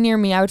city near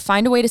me, I would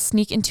find a way to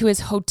sneak into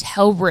his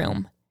hotel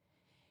room.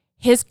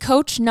 His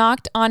coach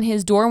knocked on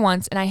his door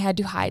once and I had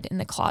to hide in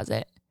the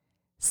closet.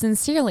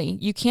 Sincerely,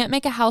 you can't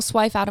make a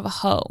housewife out of a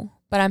hoe,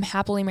 but I'm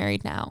happily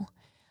married now.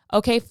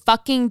 Okay,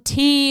 fucking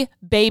T,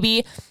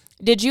 baby.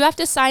 Did you have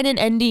to sign an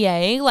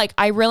NDA? Like,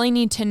 I really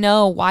need to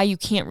know why you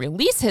can't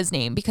release his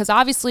name, because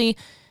obviously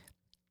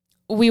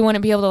we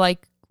wouldn't be able to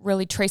like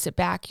really trace it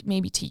back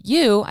maybe to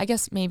you. I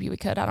guess maybe we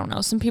could. I don't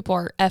know. Some people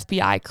are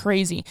FBI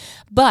crazy,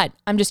 but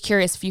I'm just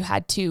curious if you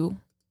had to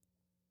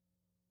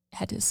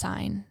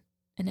sign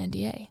an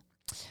NDA.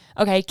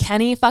 Okay,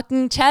 Kenny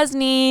fucking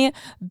Chesney,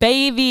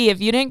 baby.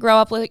 If you didn't grow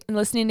up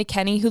listening to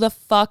Kenny, who the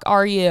fuck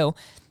are you?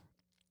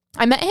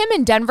 I met him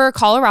in Denver,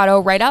 Colorado,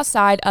 right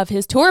outside of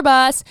his tour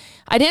bus.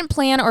 I didn't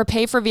plan or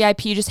pay for VIP,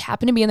 just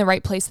happened to be in the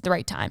right place at the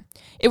right time.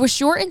 It was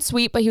short and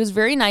sweet, but he was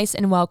very nice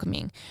and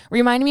welcoming.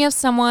 Reminded me of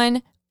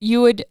someone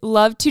you would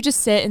love to just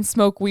sit and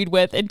smoke weed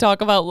with and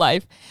talk about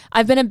life.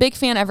 I've been a big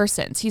fan ever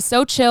since. He's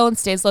so chill and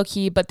stays low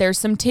key, but there's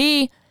some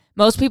tea.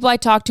 Most people I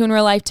talk to in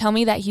real life tell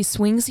me that he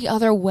swings the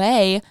other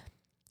way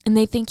and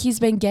they think he's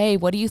been gay.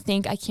 What do you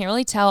think? I can't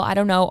really tell. I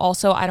don't know.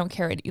 Also, I don't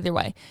care it either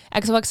way.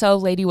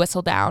 XOXO, lady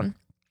whistle down.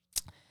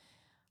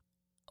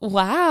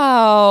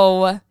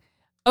 Wow.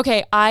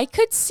 Okay, I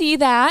could see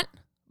that.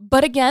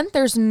 But again,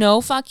 there's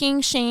no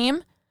fucking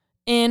shame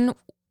in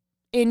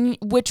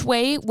which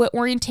way, what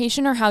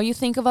orientation, or how you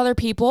think of other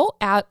people.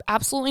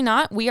 Absolutely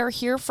not. We are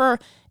here for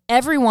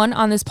everyone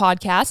on this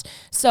podcast.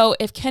 So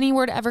if Kenny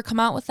were to ever come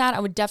out with that, I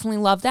would definitely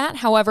love that.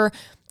 However,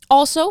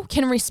 also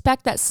can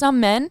respect that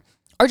some men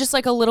are just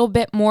like a little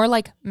bit more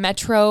like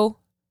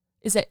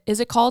is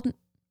it called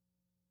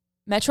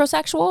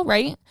metrosexual,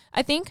 right?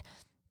 I think,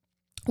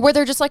 where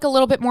they're just like a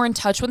little bit more in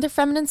touch with their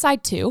feminine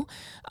side too.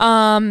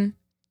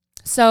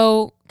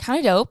 So kind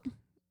of dope.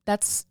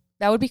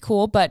 That would be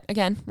cool. But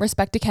again,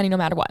 respect to Kenny no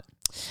matter what.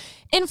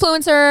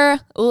 Influencer,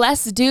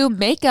 Let's Do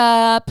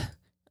Makeup.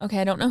 Okay,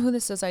 I don't know who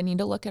this is. I need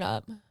to look it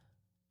up.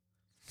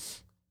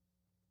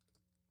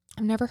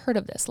 I've never heard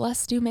of this.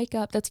 Let's Do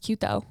Makeup. That's cute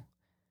though.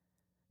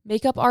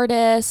 Makeup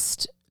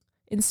artist,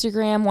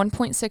 Instagram,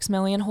 1.6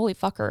 million. Holy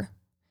fucker.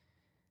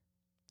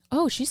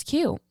 Oh, she's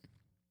cute.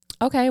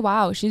 Okay,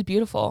 wow, she's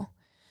beautiful.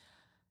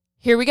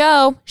 Here we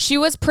go. She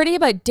was pretty,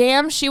 but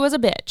damn, she was a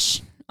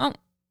bitch. Oh.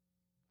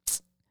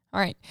 All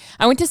right.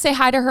 I went to say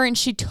hi to her and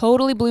she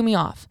totally blew me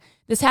off.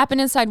 This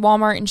happened inside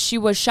Walmart and she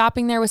was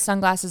shopping there with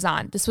sunglasses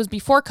on. This was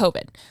before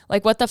COVID.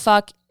 Like, what the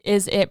fuck?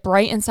 Is it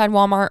bright inside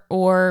Walmart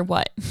or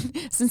what?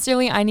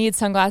 Sincerely, I need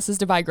sunglasses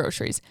to buy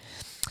groceries.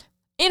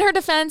 In her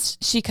defense,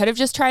 she could have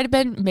just tried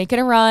to make it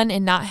a run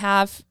and not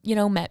have,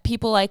 met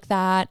people like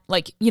that.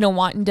 Like,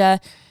 wanting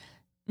to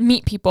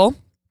meet people.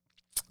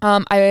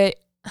 I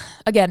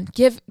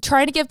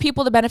try to give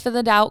people the benefit of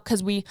the doubt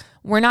because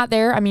we're not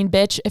there. I mean,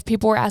 bitch, if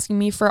people were asking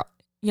me for,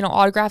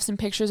 autographs and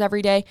pictures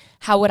every day,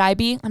 how would I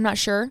be? I'm not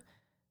sure.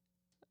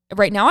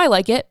 Right now I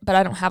like it, but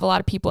I don't have a lot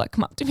of people that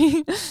come up to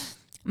me.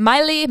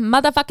 Miley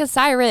motherfucker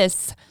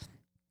Cyrus.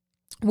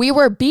 We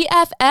were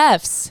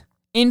BFFs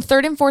in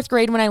 3rd and 4th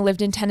grade when I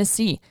lived in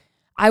Tennessee.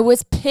 I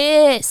was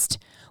pissed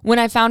when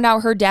I found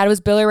out her dad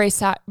was Billy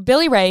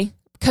Ray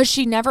because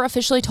she never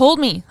officially told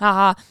me.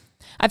 Haha.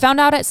 I found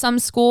out at some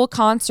school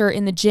concert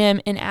in the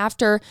gym, and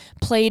after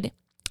played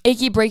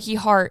Achy Breaky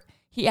Heart,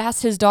 he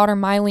asked his daughter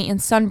Miley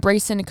and son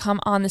Brayson to come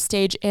on the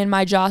stage, and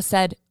my jaw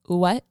said,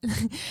 what?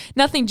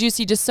 Nothing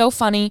juicy, just so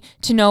funny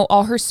to know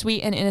all her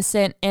sweet and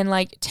innocent and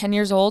like 10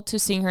 years old to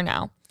seeing her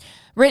now.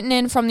 Written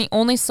in from the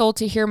only soul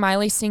to hear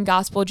Miley sing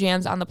gospel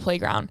jams on the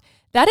playground.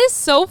 That is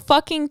so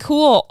fucking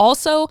cool.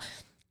 Also,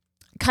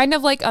 kind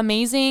of like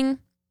amazing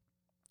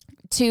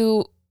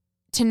to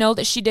know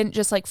that she didn't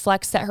just like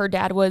flex that her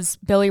dad was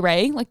Billy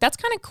Ray. Like, that's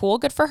kind of cool.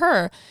 Good for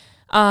her.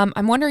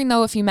 I'm wondering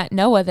though if you met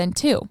Noah then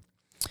too.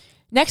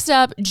 Next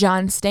up,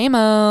 John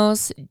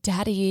Stamos.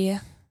 Daddy,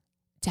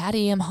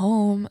 I'm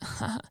home.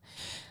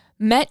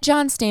 Met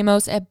John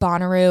Stamos at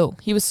Bonnaroo.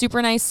 He was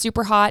super nice,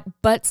 super hot,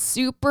 but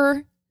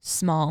super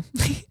small.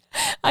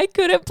 I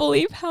couldn't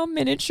believe how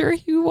miniature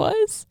he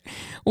was.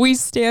 We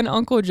stan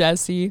Uncle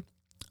Jesse.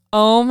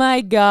 Oh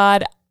my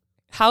God.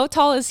 How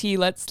tall is he?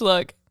 Let's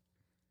look.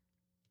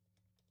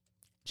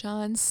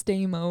 John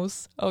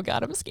Stamos. Oh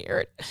God, I'm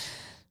scared.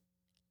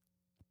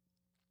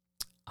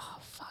 Oh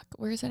fuck.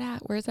 Where's it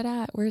at?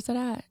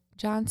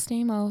 John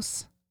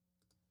Stamos.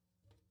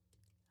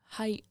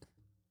 Height.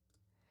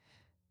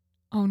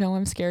 Oh no,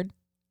 I'm scared.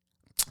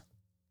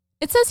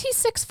 It says he's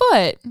 6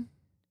 foot.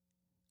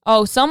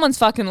 Oh, someone's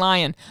fucking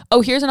lying.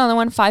 Oh, here's another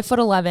one.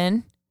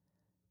 5'11".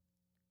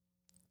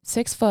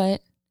 6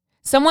 foot.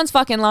 Someone's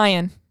fucking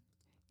lying.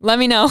 Let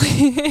me know.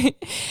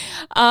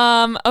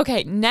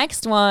 Okay,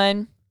 next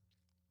one.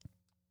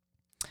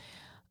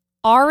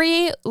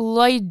 Ari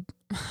Lloyd,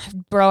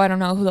 bro, I don't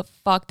know who the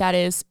fuck that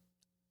is.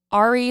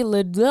 Ari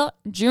Lloyd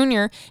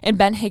Jr. and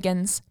Ben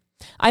Higgins.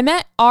 I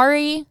met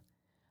Ari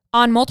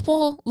on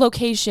multiple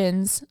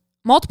occasions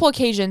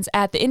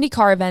at the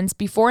IndyCar events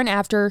before and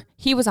after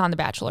he was on The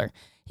Bachelor.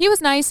 He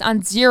was nice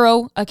on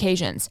 0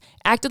 occasions.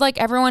 Acted like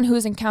everyone who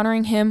was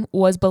encountering him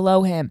was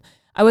below him.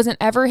 I wasn't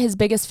ever his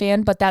biggest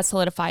fan, but that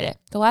solidified it.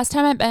 The last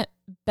time I met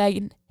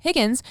Ben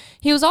Higgins,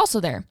 he was also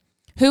there,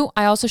 who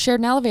I also shared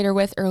an elevator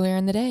with earlier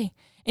in the day.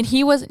 And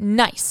he was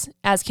nice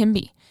as can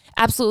be.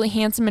 Absolutely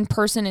handsome in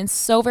person and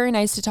so very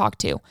nice to talk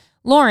to.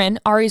 Lauren,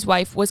 Ari's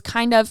wife, was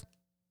kind though,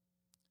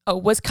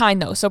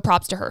 so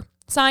props to her.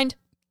 Signed,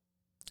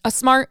 a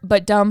smart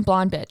but dumb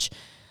blonde bitch.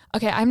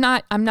 Okay, I'm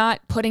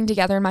not putting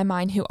together in my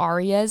mind who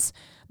Ari is,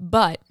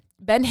 but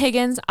Ben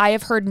Higgins, I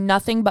have heard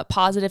nothing but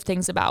positive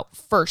things about,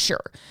 for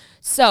sure.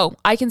 So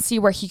I can see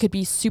where he could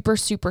be super,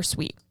 super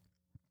sweet.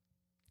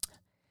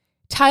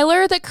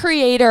 Tyler, the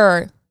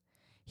Creator.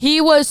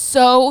 He was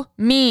so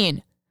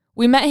mean.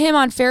 We met him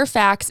on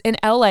Fairfax in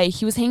LA.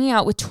 He was hanging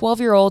out with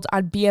 12-year-olds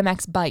on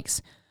BMX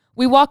bikes.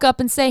 We walk up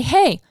and say,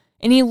 hey,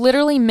 and he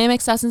literally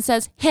mimics us and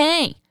says,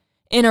 hey,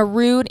 in a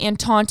rude and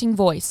taunting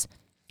voice.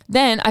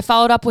 Then I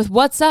followed up with,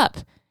 what's up?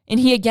 And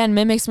he again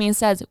mimics me and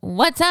says,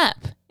 what's up?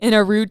 In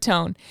a rude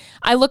tone.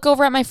 I look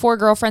over at my 4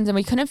 girlfriends and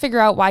we couldn't figure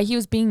out why he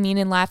was being mean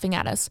and laughing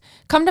at us.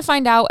 Come to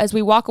find out, as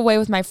we walk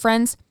away, my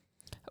friend's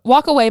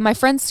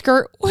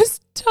skirt was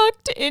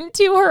tucked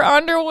into her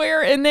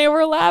underwear and they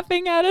were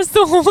laughing at us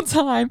the whole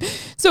time.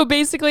 So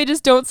basically,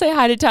 just don't say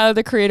hi to Tyler,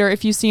 the Creator,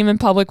 if you see him in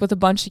public with a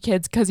bunch of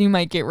kids, because you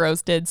might get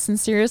roasted.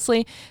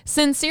 Sincerely,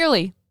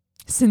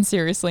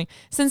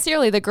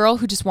 the girl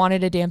who just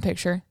wanted a damn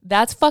picture.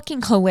 That's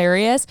fucking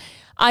hilarious.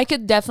 I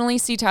could definitely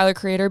see Tyler,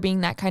 Creator,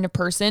 being that kind of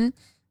person.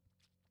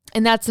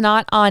 And that's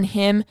not on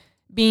him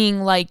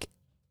being like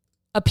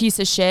a piece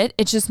of shit.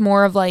 It's just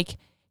more of like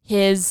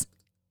his,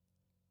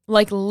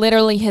 like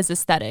literally his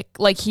aesthetic.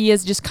 Like he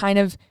is just kind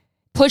of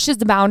pushes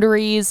the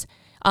boundaries.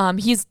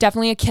 He's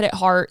definitely a kid at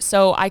heart.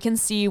 So I can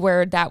see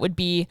where that would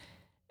be,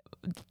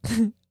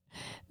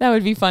 that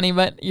would be funny.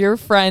 But your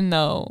friend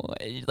though,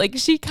 like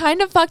she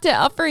kind of fucked it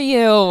up for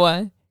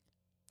you.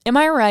 Am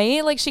I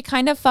right? Like she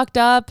kind of fucked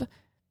up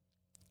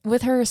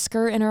with her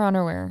skirt and her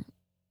underwear.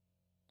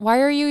 Why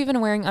are you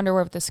even wearing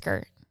underwear with a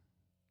skirt?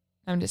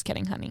 I'm just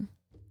kidding, honey.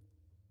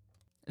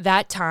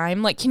 That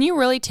time, like, can you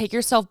really take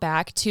yourself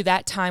back to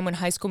that time when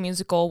High School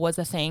Musical was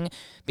a thing?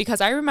 Because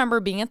I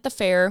remember being at the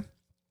fair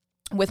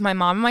with my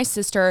mom and my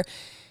sister,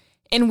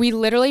 and we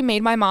literally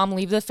made my mom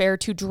leave the fair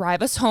to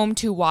drive us home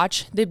to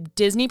watch the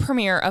Disney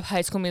premiere of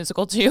High School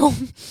Musical 2.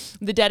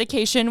 The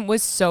dedication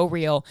was so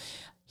real.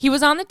 He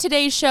was on the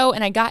Today Show,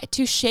 and I got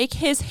to shake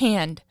his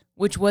hand,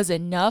 which was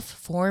enough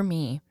for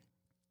me.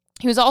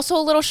 He was also a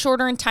little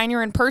shorter and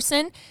tinier in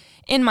person,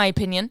 in my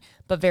opinion,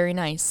 but very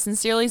nice.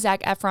 Sincerely,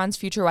 Zac Efron's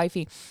future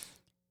wifey.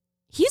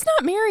 He's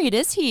not married,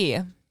 is he?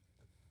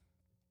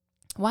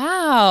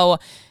 Wow.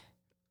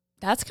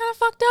 That's kind of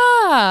fucked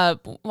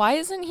up. Why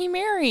isn't he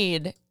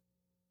married?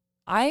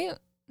 I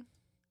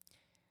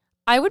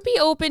would be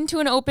open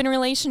to an open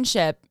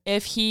relationship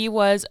if he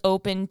was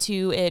open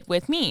to it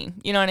with me.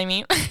 You know what I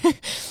mean?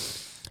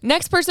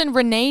 Next person,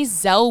 Renee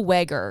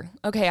Zellweger.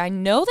 Okay, I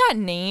know that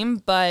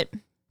name, but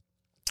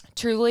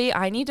truly,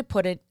 I need to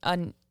put a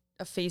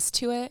face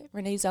to it.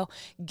 Renee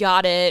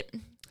Got it.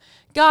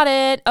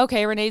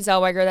 Okay, Renee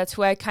Zellweger. That's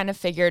who I kind of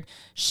figured.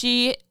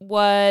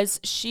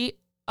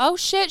 Oh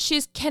shit,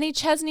 she's Kenny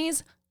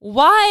Chesney's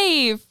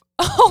wife.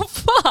 Oh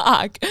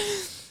fuck.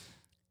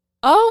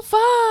 Oh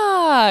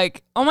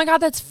my God,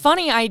 that's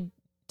funny. I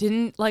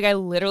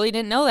literally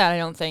didn't know that, I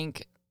don't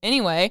think.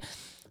 Anyway,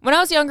 when I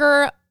was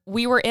younger,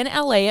 we were in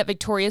LA at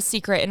Victoria's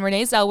Secret and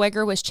Renee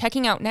Zellweger was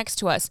checking out next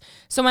to us.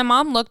 So my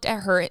mom looked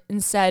at her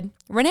and said,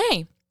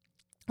 Renee,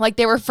 like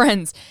they were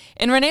friends.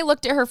 And Renee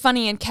looked at her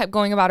funny and kept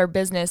going about her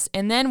business.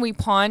 And then we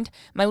pawned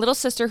my little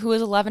sister, who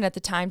was 11 at the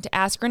time, to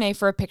ask Renee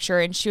for a picture.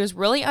 And she was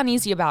really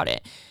uneasy about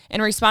it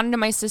and responded to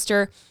my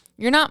sister,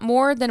 You're not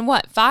more than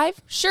what,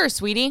 5? Sure,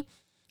 sweetie.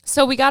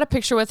 So we got a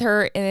picture with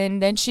her,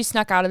 and then she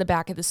snuck out of the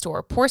back of the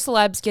store. Poor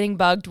celebs getting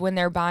bugged when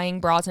they're buying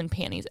bras and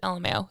panties.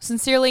 LMAO.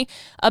 Sincerely,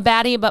 a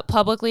baddie, but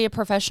publicly a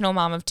professional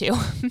mom of 2.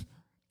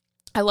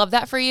 I love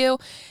that for you.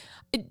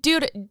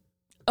 Dude,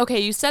 okay,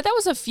 you said that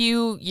was a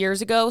few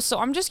years ago, so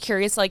I'm just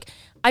curious. Like,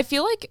 I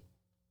feel like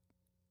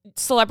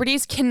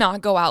celebrities cannot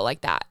go out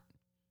like that.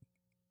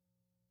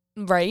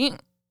 Right?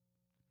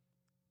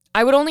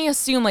 I would only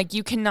assume like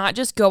you cannot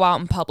just go out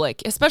in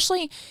public,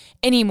 especially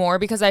anymore,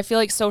 because I feel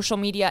like social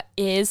media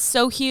is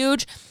so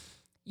huge.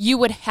 You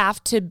would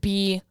have to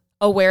be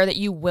aware that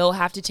you will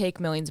have to take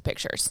millions of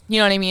pictures. You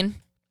know what I mean?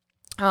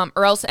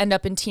 Or else end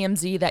up in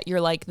TMZ that you're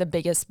like the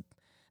biggest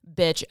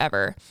bitch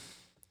ever.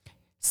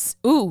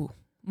 Ooh,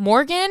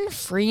 Morgan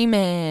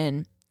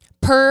Freeman.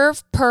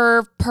 Perv.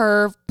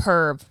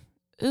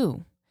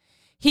 Ooh.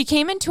 He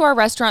came into our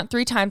restaurant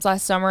 3 times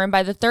last summer, and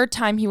by the 3rd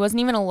time, he wasn't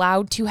even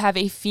allowed to have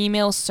a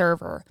female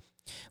server.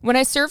 When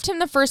I served him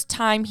the first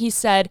time, he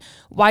said,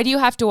 "Why do you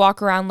have to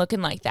walk around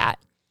looking like that?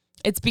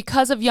 It's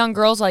because of young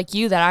girls like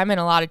you that I'm in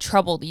a lot of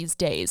trouble these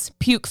days.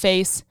 Puke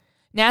face.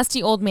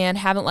 Nasty old man,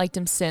 haven't liked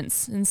him since.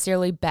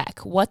 Sincerely, Beck."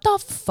 What the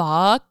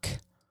fuck?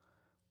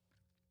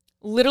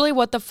 Literally,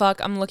 what the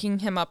fuck? I'm looking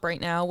him up right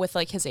now with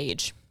like his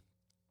age.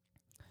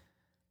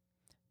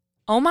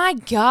 Oh my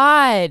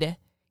God.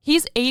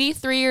 He's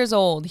 83 years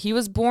old. He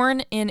was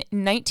born in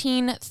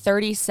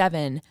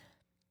 1937.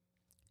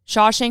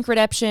 Shawshank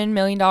Redemption, $1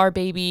 Million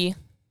Baby,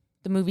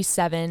 the movie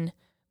Seven.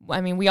 I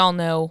mean, we all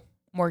know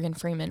Morgan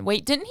Freeman.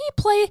 Wait, didn't he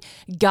play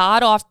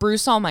God off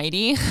Bruce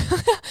Almighty?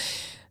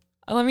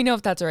 Let me know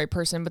if that's the right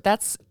person, but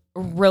that's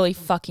really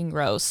fucking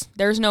gross.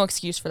 There's no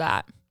excuse for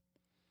that.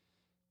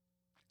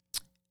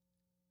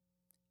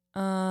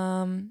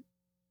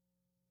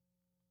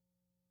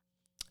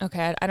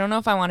 Okay, I don't know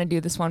if I want to do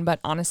this one,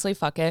 but honestly,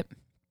 fuck it.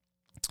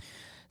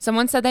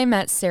 Someone said they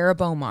met Sarah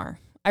Bomar.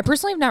 I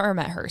personally have never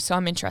met her, so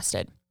I'm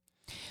interested.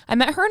 I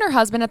met her and her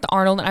husband at the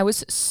Arnold, and I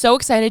was so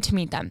excited to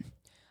meet them.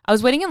 I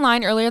was waiting in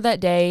line earlier that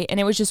day, and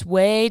it was just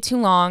way too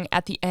long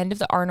at the end of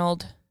the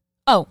Arnold.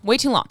 Oh, way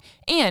too long.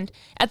 And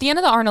at the end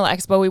of the Arnold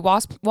Expo, we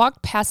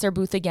walked past their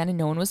booth again, and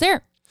no one was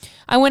there.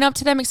 I went up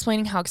to them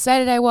explaining how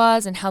excited I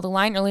was and how the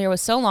line earlier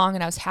was so long,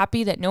 and I was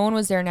happy that no one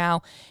was there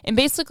now. And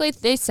basically,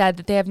 they said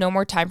that they have no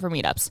more time for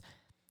meetups.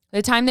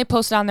 The time they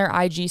posted on their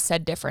IG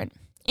said different.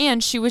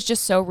 And she was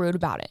just so rude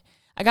about it.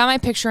 I got my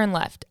picture and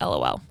left,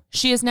 LOL.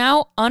 She is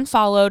now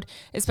unfollowed,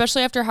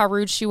 especially after how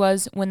rude she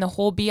was when the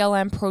whole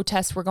BLM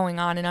protests were going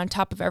on and on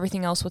top of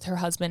everything else with her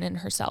husband and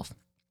herself.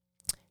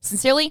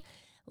 Sincerely,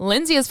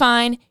 Lindsay is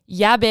fine.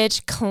 Yeah,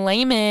 bitch,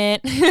 claim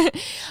it.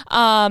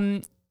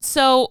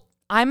 So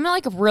I'm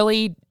like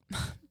really,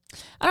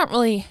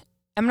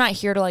 I'm not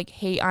here to like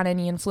hate on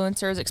any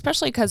influencers,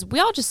 especially because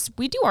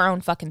we do our own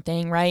fucking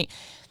thing, right?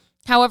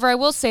 However, I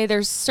will say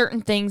there's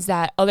certain things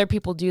that other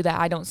people do that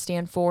I don't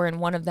stand for, and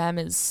one of them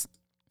is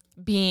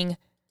being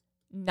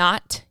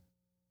not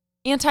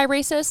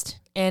anti-racist,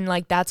 and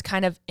like that's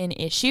kind of an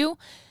issue.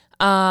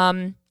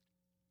 Yeah,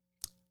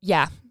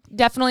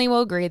 definitely will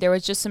agree. There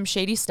was just some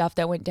shady stuff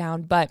that went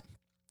down, but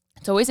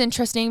it's always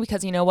interesting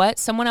because you know what?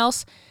 Someone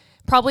else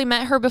probably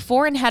met her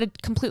before and had a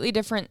completely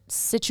different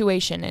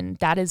situation, and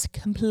that is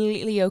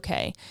completely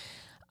okay.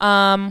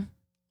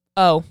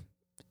 Oh.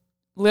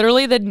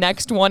 Literally, the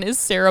next one is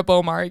Sarah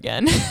Bomar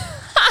again.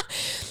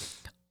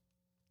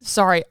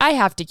 Sorry, I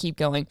have to keep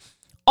going.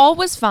 All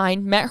was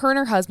fine. Met her and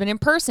her husband in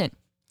person.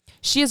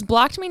 She has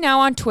blocked me now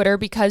on Twitter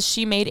because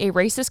she made a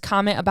racist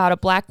comment about a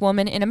black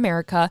woman in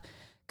America,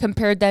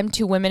 compared them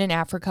to women in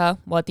Africa.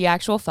 What the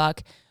actual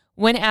fuck?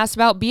 When asked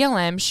about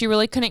BLM, she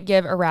really couldn't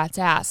give a rat's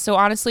ass. So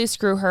honestly,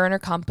 screw her and her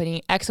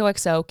company.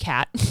 XOXO,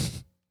 cat.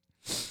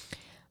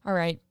 All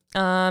right.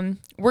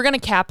 We're going to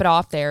cap it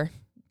off there.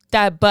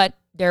 But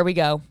there we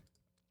go.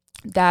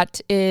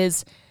 That's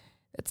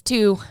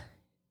two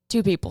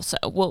people. So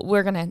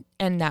we're going to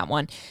end that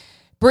one.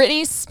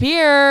 Britney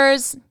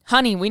Spears.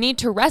 Honey, we need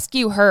to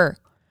rescue her.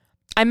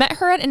 I met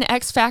her at an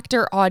X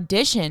Factor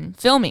audition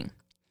filming,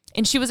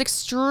 and she was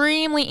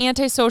extremely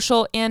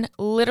antisocial and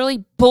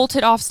literally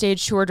bolted off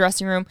stage to her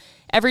dressing room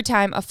every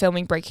time a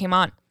filming break came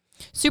on.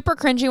 Super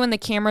cringy when the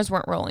cameras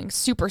weren't rolling.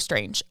 Super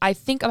strange. I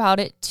think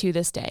about it to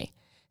this day.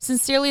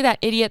 Sincerely, that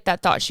idiot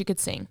that thought she could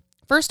sing.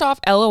 First off,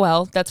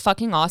 LOL, that's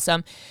fucking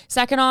awesome.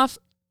 Second off,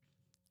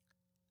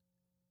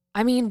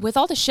 I mean, with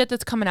all the shit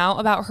that's coming out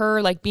about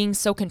her, like being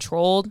so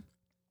controlled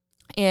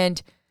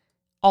and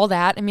all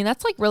that, I mean,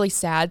 that's like really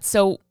sad.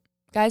 So,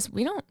 guys,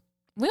 we don't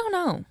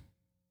know.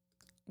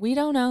 We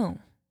don't know.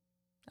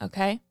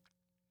 Okay?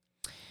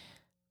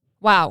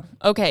 Wow.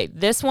 Okay,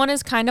 this one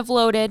is kind of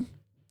loaded.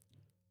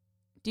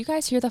 Do you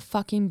guys hear the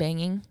fucking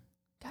banging?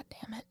 God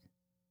damn it.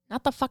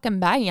 Not the fucking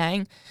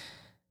bang.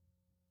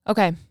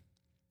 Okay.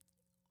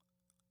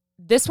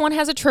 This one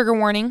has a trigger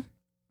warning.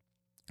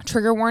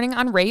 Trigger warning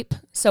on rape.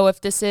 So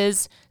if this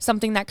is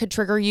something that could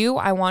trigger you,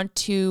 I want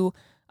to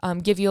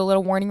give you a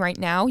little warning right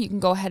now. You can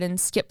go ahead and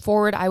skip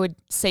forward. I would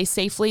say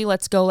safely,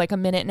 let's go like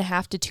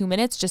 1.5 to 2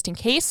 minutes just in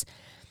case.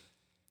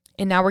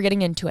 And now we're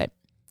getting into it.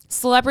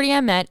 Celebrity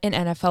I met, an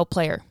NFL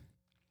player.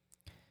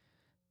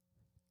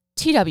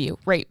 TW,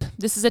 rape.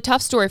 This is a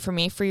tough story for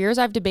me. For years,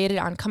 I've debated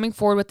on coming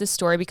forward with this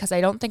story because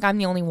I don't think I'm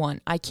the only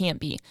one. I can't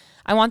be.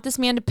 I want this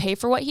man to pay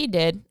for what he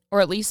did,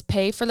 or at least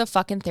pay for the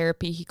fucking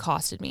therapy he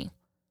costed me.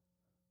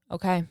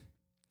 Okay.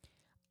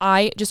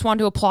 I just want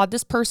to applaud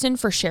this person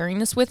for sharing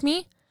this with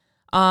me.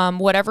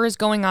 Whatever is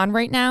going on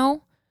right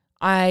now,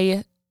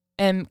 I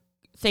am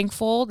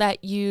thankful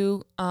that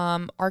you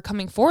are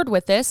coming forward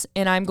with this,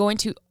 and I'm going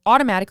to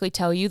automatically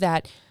tell you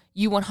that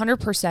you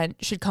 100%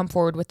 should come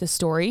forward with this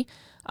story.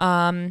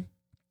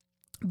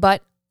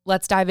 But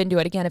let's dive into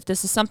it. Again, if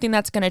this is something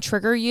that's going to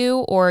trigger you,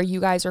 or you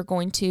guys are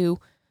going to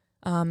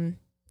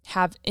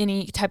have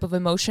any type of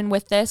emotion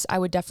with this, I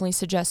would definitely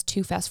suggest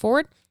to fast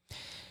forward.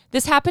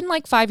 This happened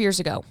like 5 years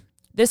ago.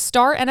 This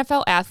star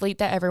NFL athlete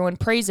that everyone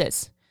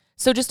praises.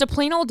 So just a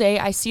plain old day,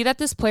 I see that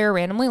this player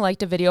randomly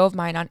liked a video of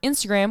mine on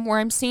Instagram where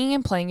I'm singing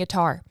and playing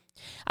guitar.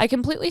 I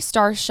completely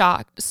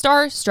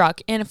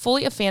starstruck and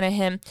fully a fan of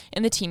him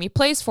and the team he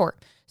plays for.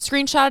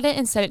 Screenshotted it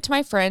and sent it to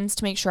my friends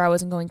to make sure I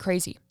wasn't going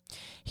crazy.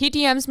 He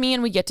DMs me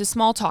and we get to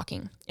small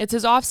talking. It's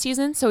his off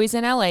season, so he's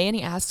in LA and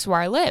he asks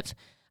where I live.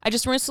 I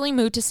just recently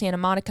moved to Santa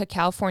Monica,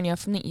 California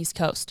from the East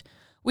Coast.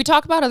 We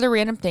talk about other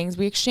random things,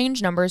 we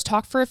exchange numbers,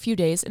 talk for a few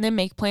days, and then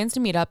make plans to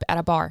meet up at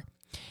a bar.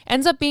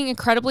 Ends up being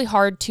incredibly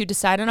hard to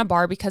decide on a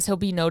bar because he'll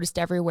be noticed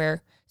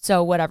everywhere,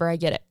 so whatever, I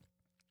get it.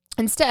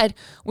 Instead,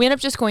 we end up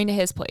just going to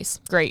his place.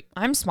 Great,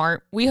 I'm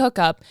smart. We hook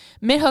up.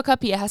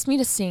 Mid-hookup, he asks me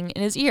to sing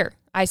in his ear.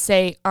 I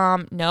say,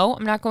 no,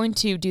 I'm not going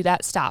to do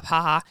that. Stop,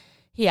 haha.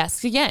 He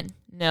asks again.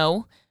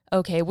 No.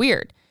 Okay,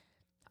 weird.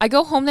 I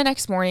go home the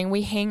next morning.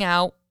 We hang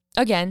out.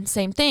 Again,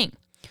 same thing.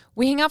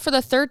 We hang out for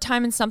the third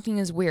time and something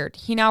is weird.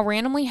 He now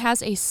randomly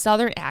has a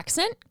southern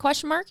accent? ?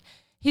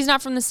 He's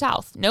not from the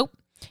South. Nope.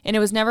 And it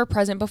was never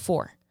present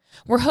before.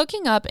 We're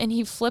hooking up and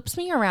he flips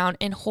me around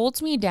and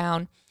holds me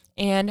down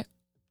and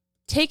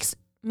takes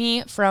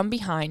me from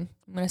behind.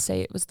 I'm going to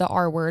say it was the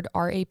R word,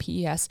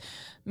 R-A-P-E-S.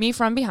 Me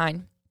from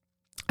behind.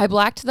 I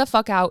blacked the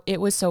fuck out. It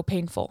was so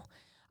painful.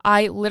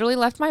 I literally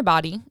left my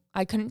body.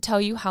 I couldn't tell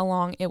you how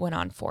long it went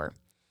on for.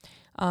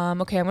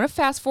 Okay, I'm going to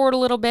fast forward a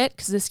little bit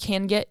because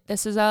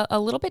this is a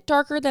little bit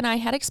darker than I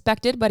had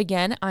expected. But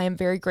again, I am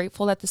very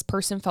grateful that this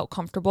person felt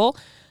comfortable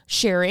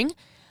sharing.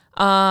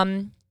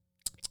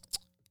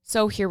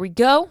 So here we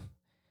go.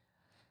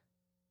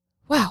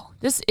 Wow,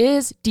 this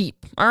is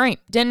deep. All right,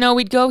 didn't know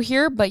we'd go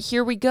here, but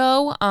here we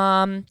go.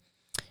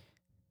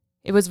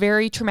 It was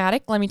very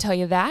traumatic, let me tell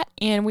you that.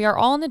 And we are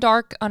all in the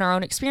dark on our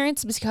own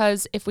experience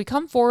because if we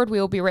come forward, we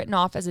will be written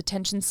off as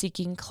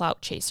attention-seeking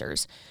clout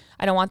chasers.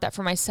 I don't want that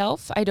for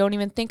myself. I don't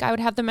even think I would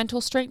have the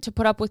mental strength to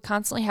put up with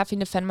constantly having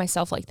to defend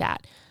myself like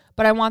that.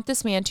 But I want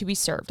this man to be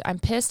served. I'm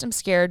pissed, I'm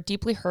scared,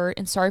 deeply hurt,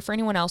 and sorry for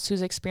anyone else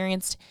who's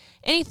experienced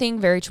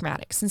anything very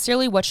traumatic.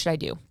 Sincerely, what should I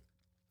do?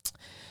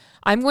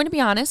 I'm going to be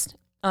honest.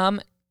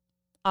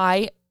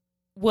 I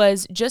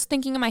was just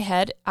thinking in my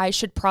head, I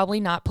should probably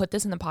not put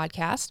this in the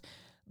podcast.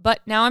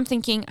 But now I'm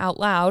thinking out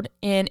loud,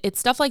 and it's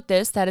stuff like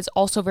this that is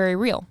also very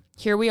real.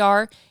 Here we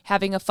are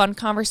having a fun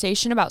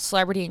conversation about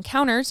celebrity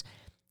encounters,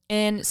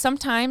 and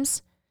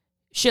sometimes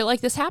shit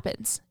like this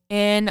happens.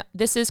 And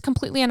this is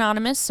completely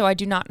anonymous, so I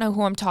do not know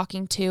who I'm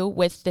talking to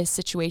with this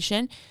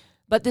situation,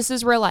 but this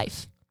is real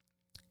life.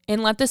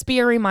 And let this be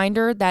a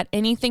reminder that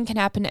anything can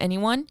happen to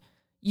anyone.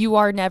 You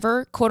are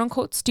never, quote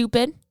unquote,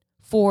 stupid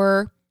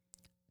for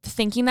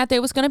thinking that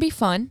it was going to be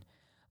fun.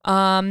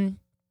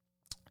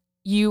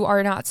 You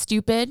are not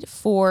stupid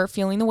for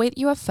feeling the way that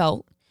you have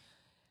felt.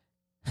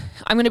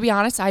 I'm going to be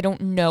honest, I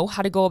don't know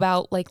how to go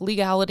about like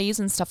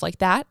legalities and stuff like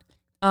that.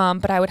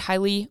 But I would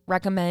highly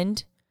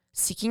recommend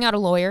seeking out a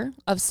lawyer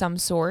of some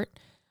sort.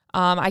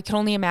 I can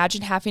only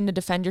imagine having to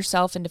defend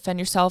yourself and defend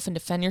yourself and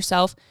defend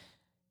yourself.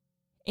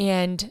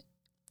 And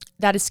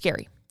that is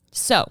scary.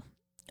 So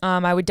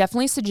I would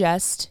definitely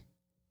suggest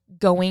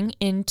going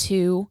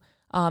into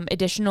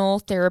additional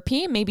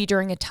therapy, maybe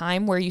during a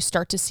time where you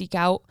start to seek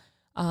out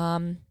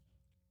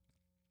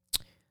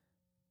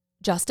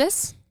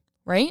justice,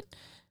 right?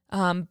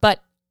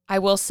 But I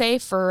will say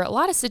for a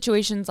lot of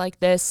situations like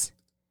this,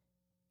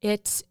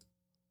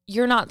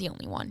 you're not the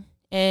only one.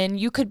 And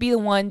you could be the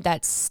one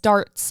that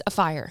starts a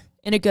fire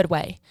in a good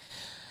way.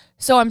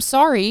 So I'm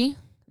sorry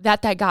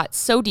that got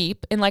so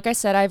deep. And like I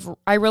said,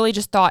 I really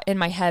just thought in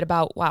my head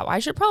about, wow, I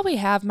should probably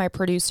have my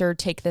producer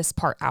take this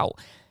part out.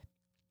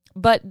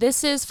 But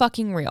this is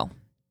fucking real.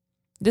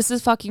 This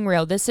is fucking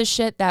real. This is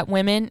shit that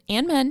women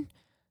and men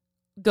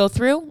go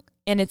through,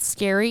 and it's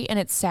scary and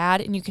it's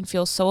sad and you can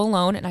feel so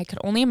alone. And I could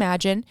only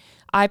imagine.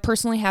 I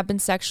personally have been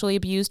sexually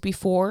abused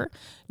before,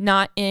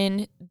 not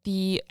in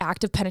the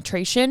act of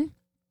penetration,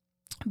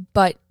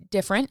 but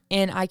different.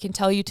 And I can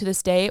tell you to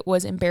this day, it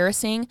was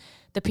embarrassing.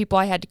 The people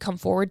I had to come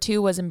forward to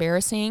was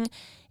embarrassing.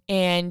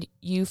 And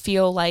you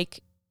feel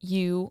like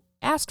you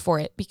asked for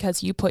it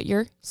because you put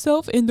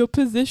yourself in the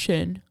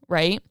position,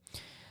 right?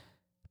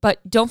 But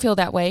don't feel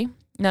that way.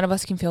 None of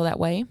us can feel that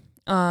way.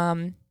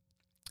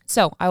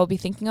 So I will be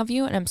thinking of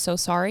you, and I'm so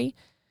sorry.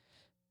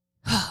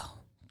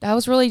 That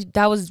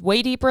was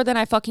way deeper than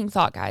I fucking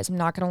thought, guys. I'm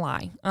not going to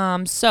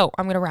lie. So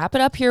I'm going to wrap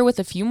it up here with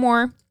a few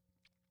more,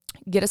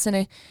 get us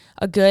in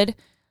a good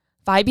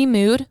vibey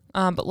mood.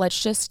 But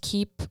let's just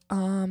keep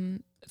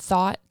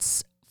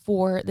thoughts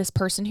for this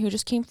person who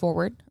just came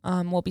forward.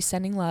 We'll be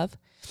sending love.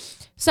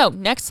 So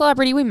next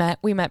celebrity we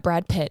met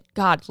Brad Pitt.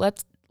 God,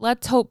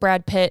 let's hope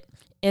Brad Pitt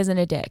isn't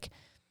a dick.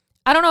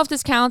 I don't know if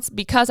this counts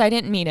because I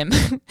didn't meet him,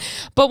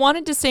 but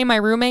wanted to say my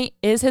roommate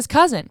is his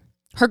cousin.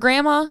 Her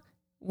grandma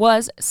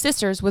was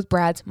sisters with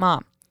Brad's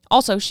mom.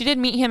 Also, she did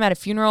meet him at a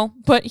funeral,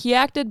 but he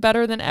acted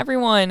better than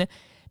everyone.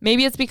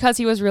 Maybe it's because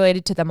he was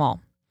related to them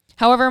all.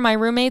 However, my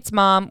roommate's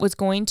mom was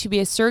going to be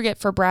a surrogate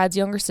for Brad's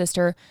younger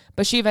sister,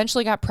 but she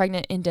eventually got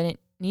pregnant and didn't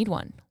need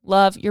one.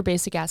 Love, your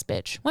basic ass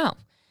bitch. Wow.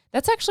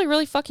 That's actually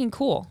really fucking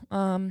cool.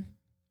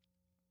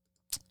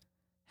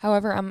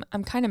 However,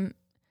 I'm kind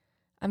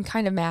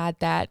of mad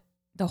that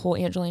the whole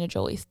Angelina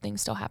Jolie thing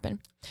still happened.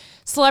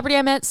 Celebrity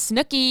I met,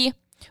 Snooki.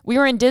 We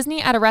were in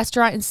Disney at a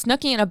restaurant, and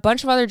Snooki and a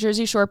bunch of other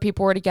Jersey Shore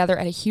people were together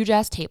at a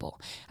huge-ass table.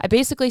 I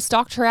basically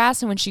stalked her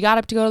ass, and when she got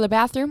up to go to the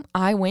bathroom,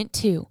 I went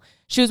too.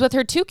 She was with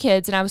her 2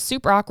 kids, and I was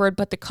super awkward,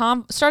 but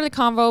started the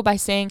convo by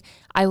saying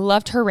I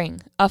loved her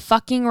ring. A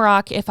fucking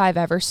rock if I've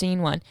ever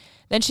seen one.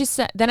 Then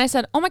I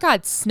said, oh my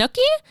God, Snooki?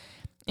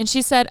 And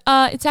she said,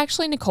 it's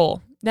actually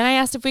Nicole. Then I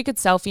asked if we could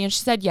selfie, and she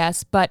said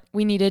yes, but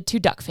we needed to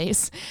duck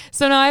face.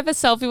 So now I have a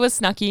selfie with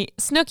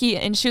Snooki,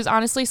 and she was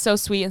honestly so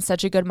sweet and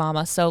such a good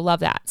mama, so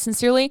love that.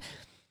 Sincerely,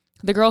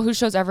 the girl who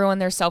shows everyone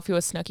their selfie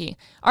with Snooki.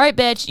 All right,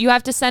 bitch, you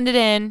have to send it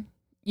in.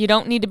 You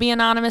don't need to be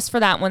anonymous for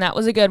that one. That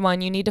was a good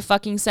one. You need to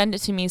fucking send it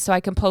to me so I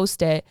can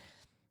post it.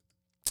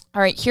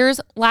 All right,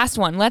 here's last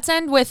one. Let's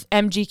end with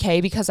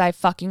MGK because I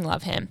fucking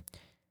love him.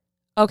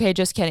 Okay,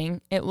 just kidding.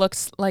 It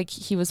looks like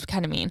he was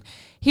kind of mean.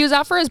 He was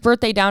out for his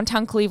birthday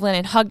downtown Cleveland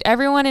and hugged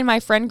everyone in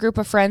my friend group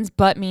of friends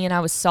but me, and I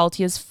was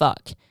salty as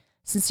fuck.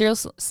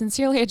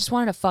 Sincerely, I just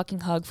wanted a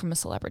fucking hug from a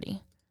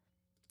celebrity.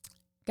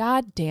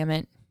 God damn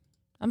it.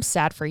 I'm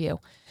sad for you.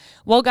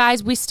 Well,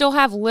 guys, we still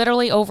have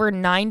literally over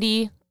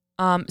 90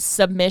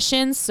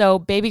 submissions, so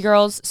baby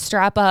girls,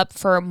 strap up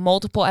for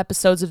multiple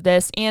episodes of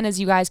this, and as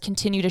you guys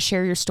continue to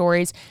share your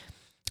stories.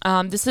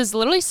 This is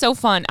literally so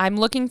fun. I'm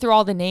looking through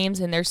all the names,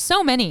 and there's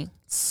so many.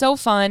 So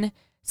fun,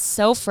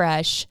 so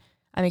fresh.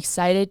 I'm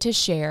excited to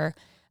share.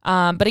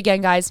 But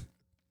again, guys,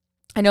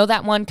 I know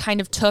that one kind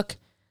of took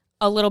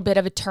a little bit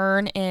of a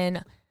turn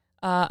and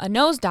a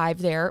nosedive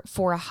there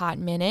for a hot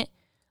minute,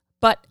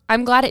 but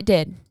I'm glad it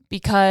did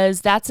because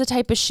that's the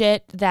type of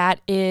shit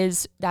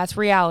that's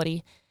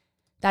reality.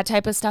 That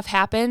type of stuff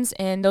happens,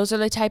 and those are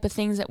the type of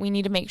things that we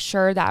need to make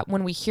sure that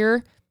when we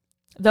hear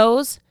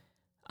those,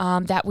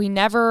 that we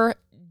never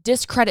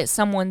discredit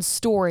someone's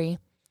story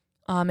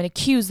and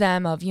accuse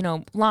them of,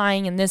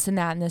 lying and this and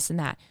that and this and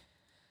that.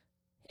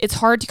 It's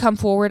hard to come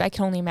forward, I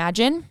can only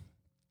imagine.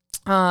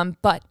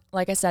 But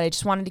like I said, I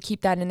just wanted to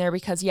keep that in there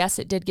because, yes,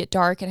 it did get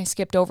dark, and I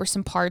skipped over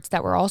some parts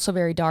that were also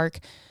very dark.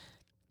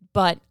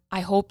 But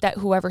I hope that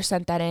whoever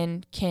sent that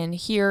in can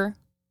hear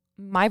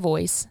my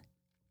voice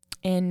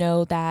and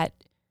know that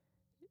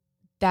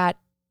that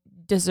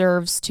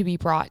deserves to be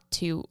brought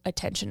to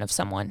attention of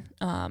someone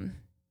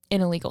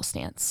in a legal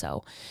stance.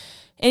 So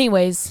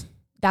anyways,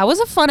 that was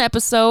a fun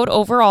episode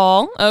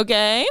overall,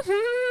 okay?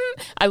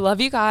 I love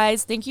you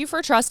guys. Thank you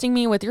for trusting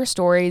me with your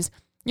stories,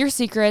 your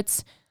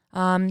secrets,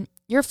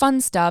 your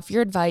fun stuff,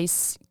 your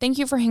advice. Thank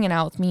you for hanging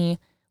out with me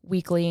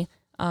weekly.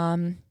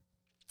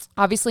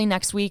 Obviously,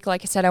 next week,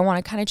 like I said, I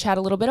want to kind of chat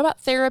a little bit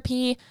about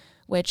therapy,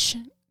 which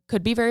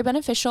could be very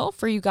beneficial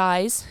for you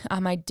guys.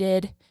 I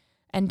did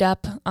end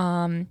up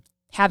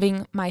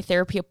having my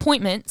therapy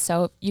appointment,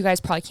 so you guys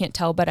probably can't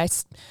tell, but I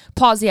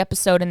paused the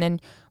episode and then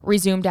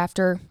resumed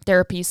after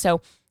therapy,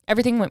 so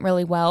everything went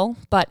really well,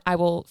 but I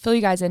will fill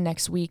you guys in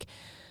next week.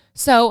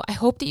 So I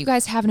hope that you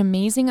guys have an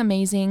amazing,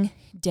 amazing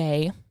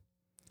day.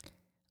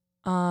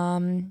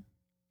 I'm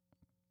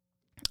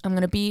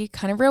going to be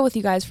kind of real with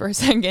you guys for a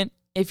second.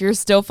 If you're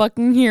still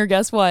fucking here,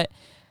 guess what?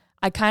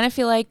 I kind of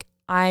feel like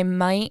I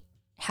might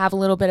have a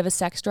little bit of a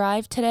sex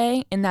drive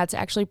today, and that's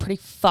actually pretty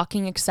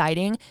fucking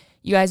exciting.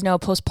 You guys know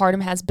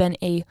postpartum has been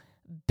a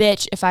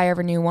bitch if I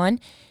ever knew one.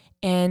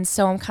 And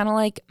so I'm kind of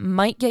like,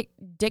 might get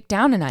dick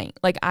down tonight.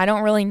 Like, I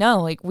don't really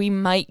know. Like, we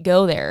might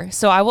go there.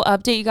 So I will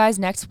update you guys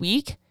next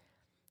week.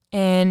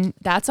 And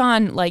that's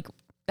on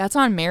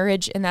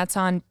marriage and that's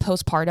on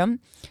postpartum.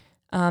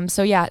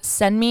 So yeah,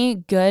 send me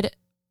good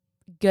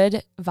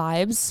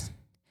vibes,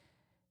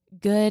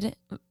 good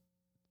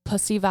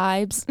pussy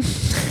vibes.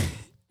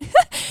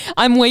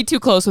 I'm way too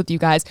close with you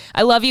guys.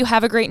 I love you.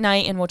 Have a great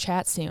night, and we'll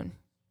chat soon.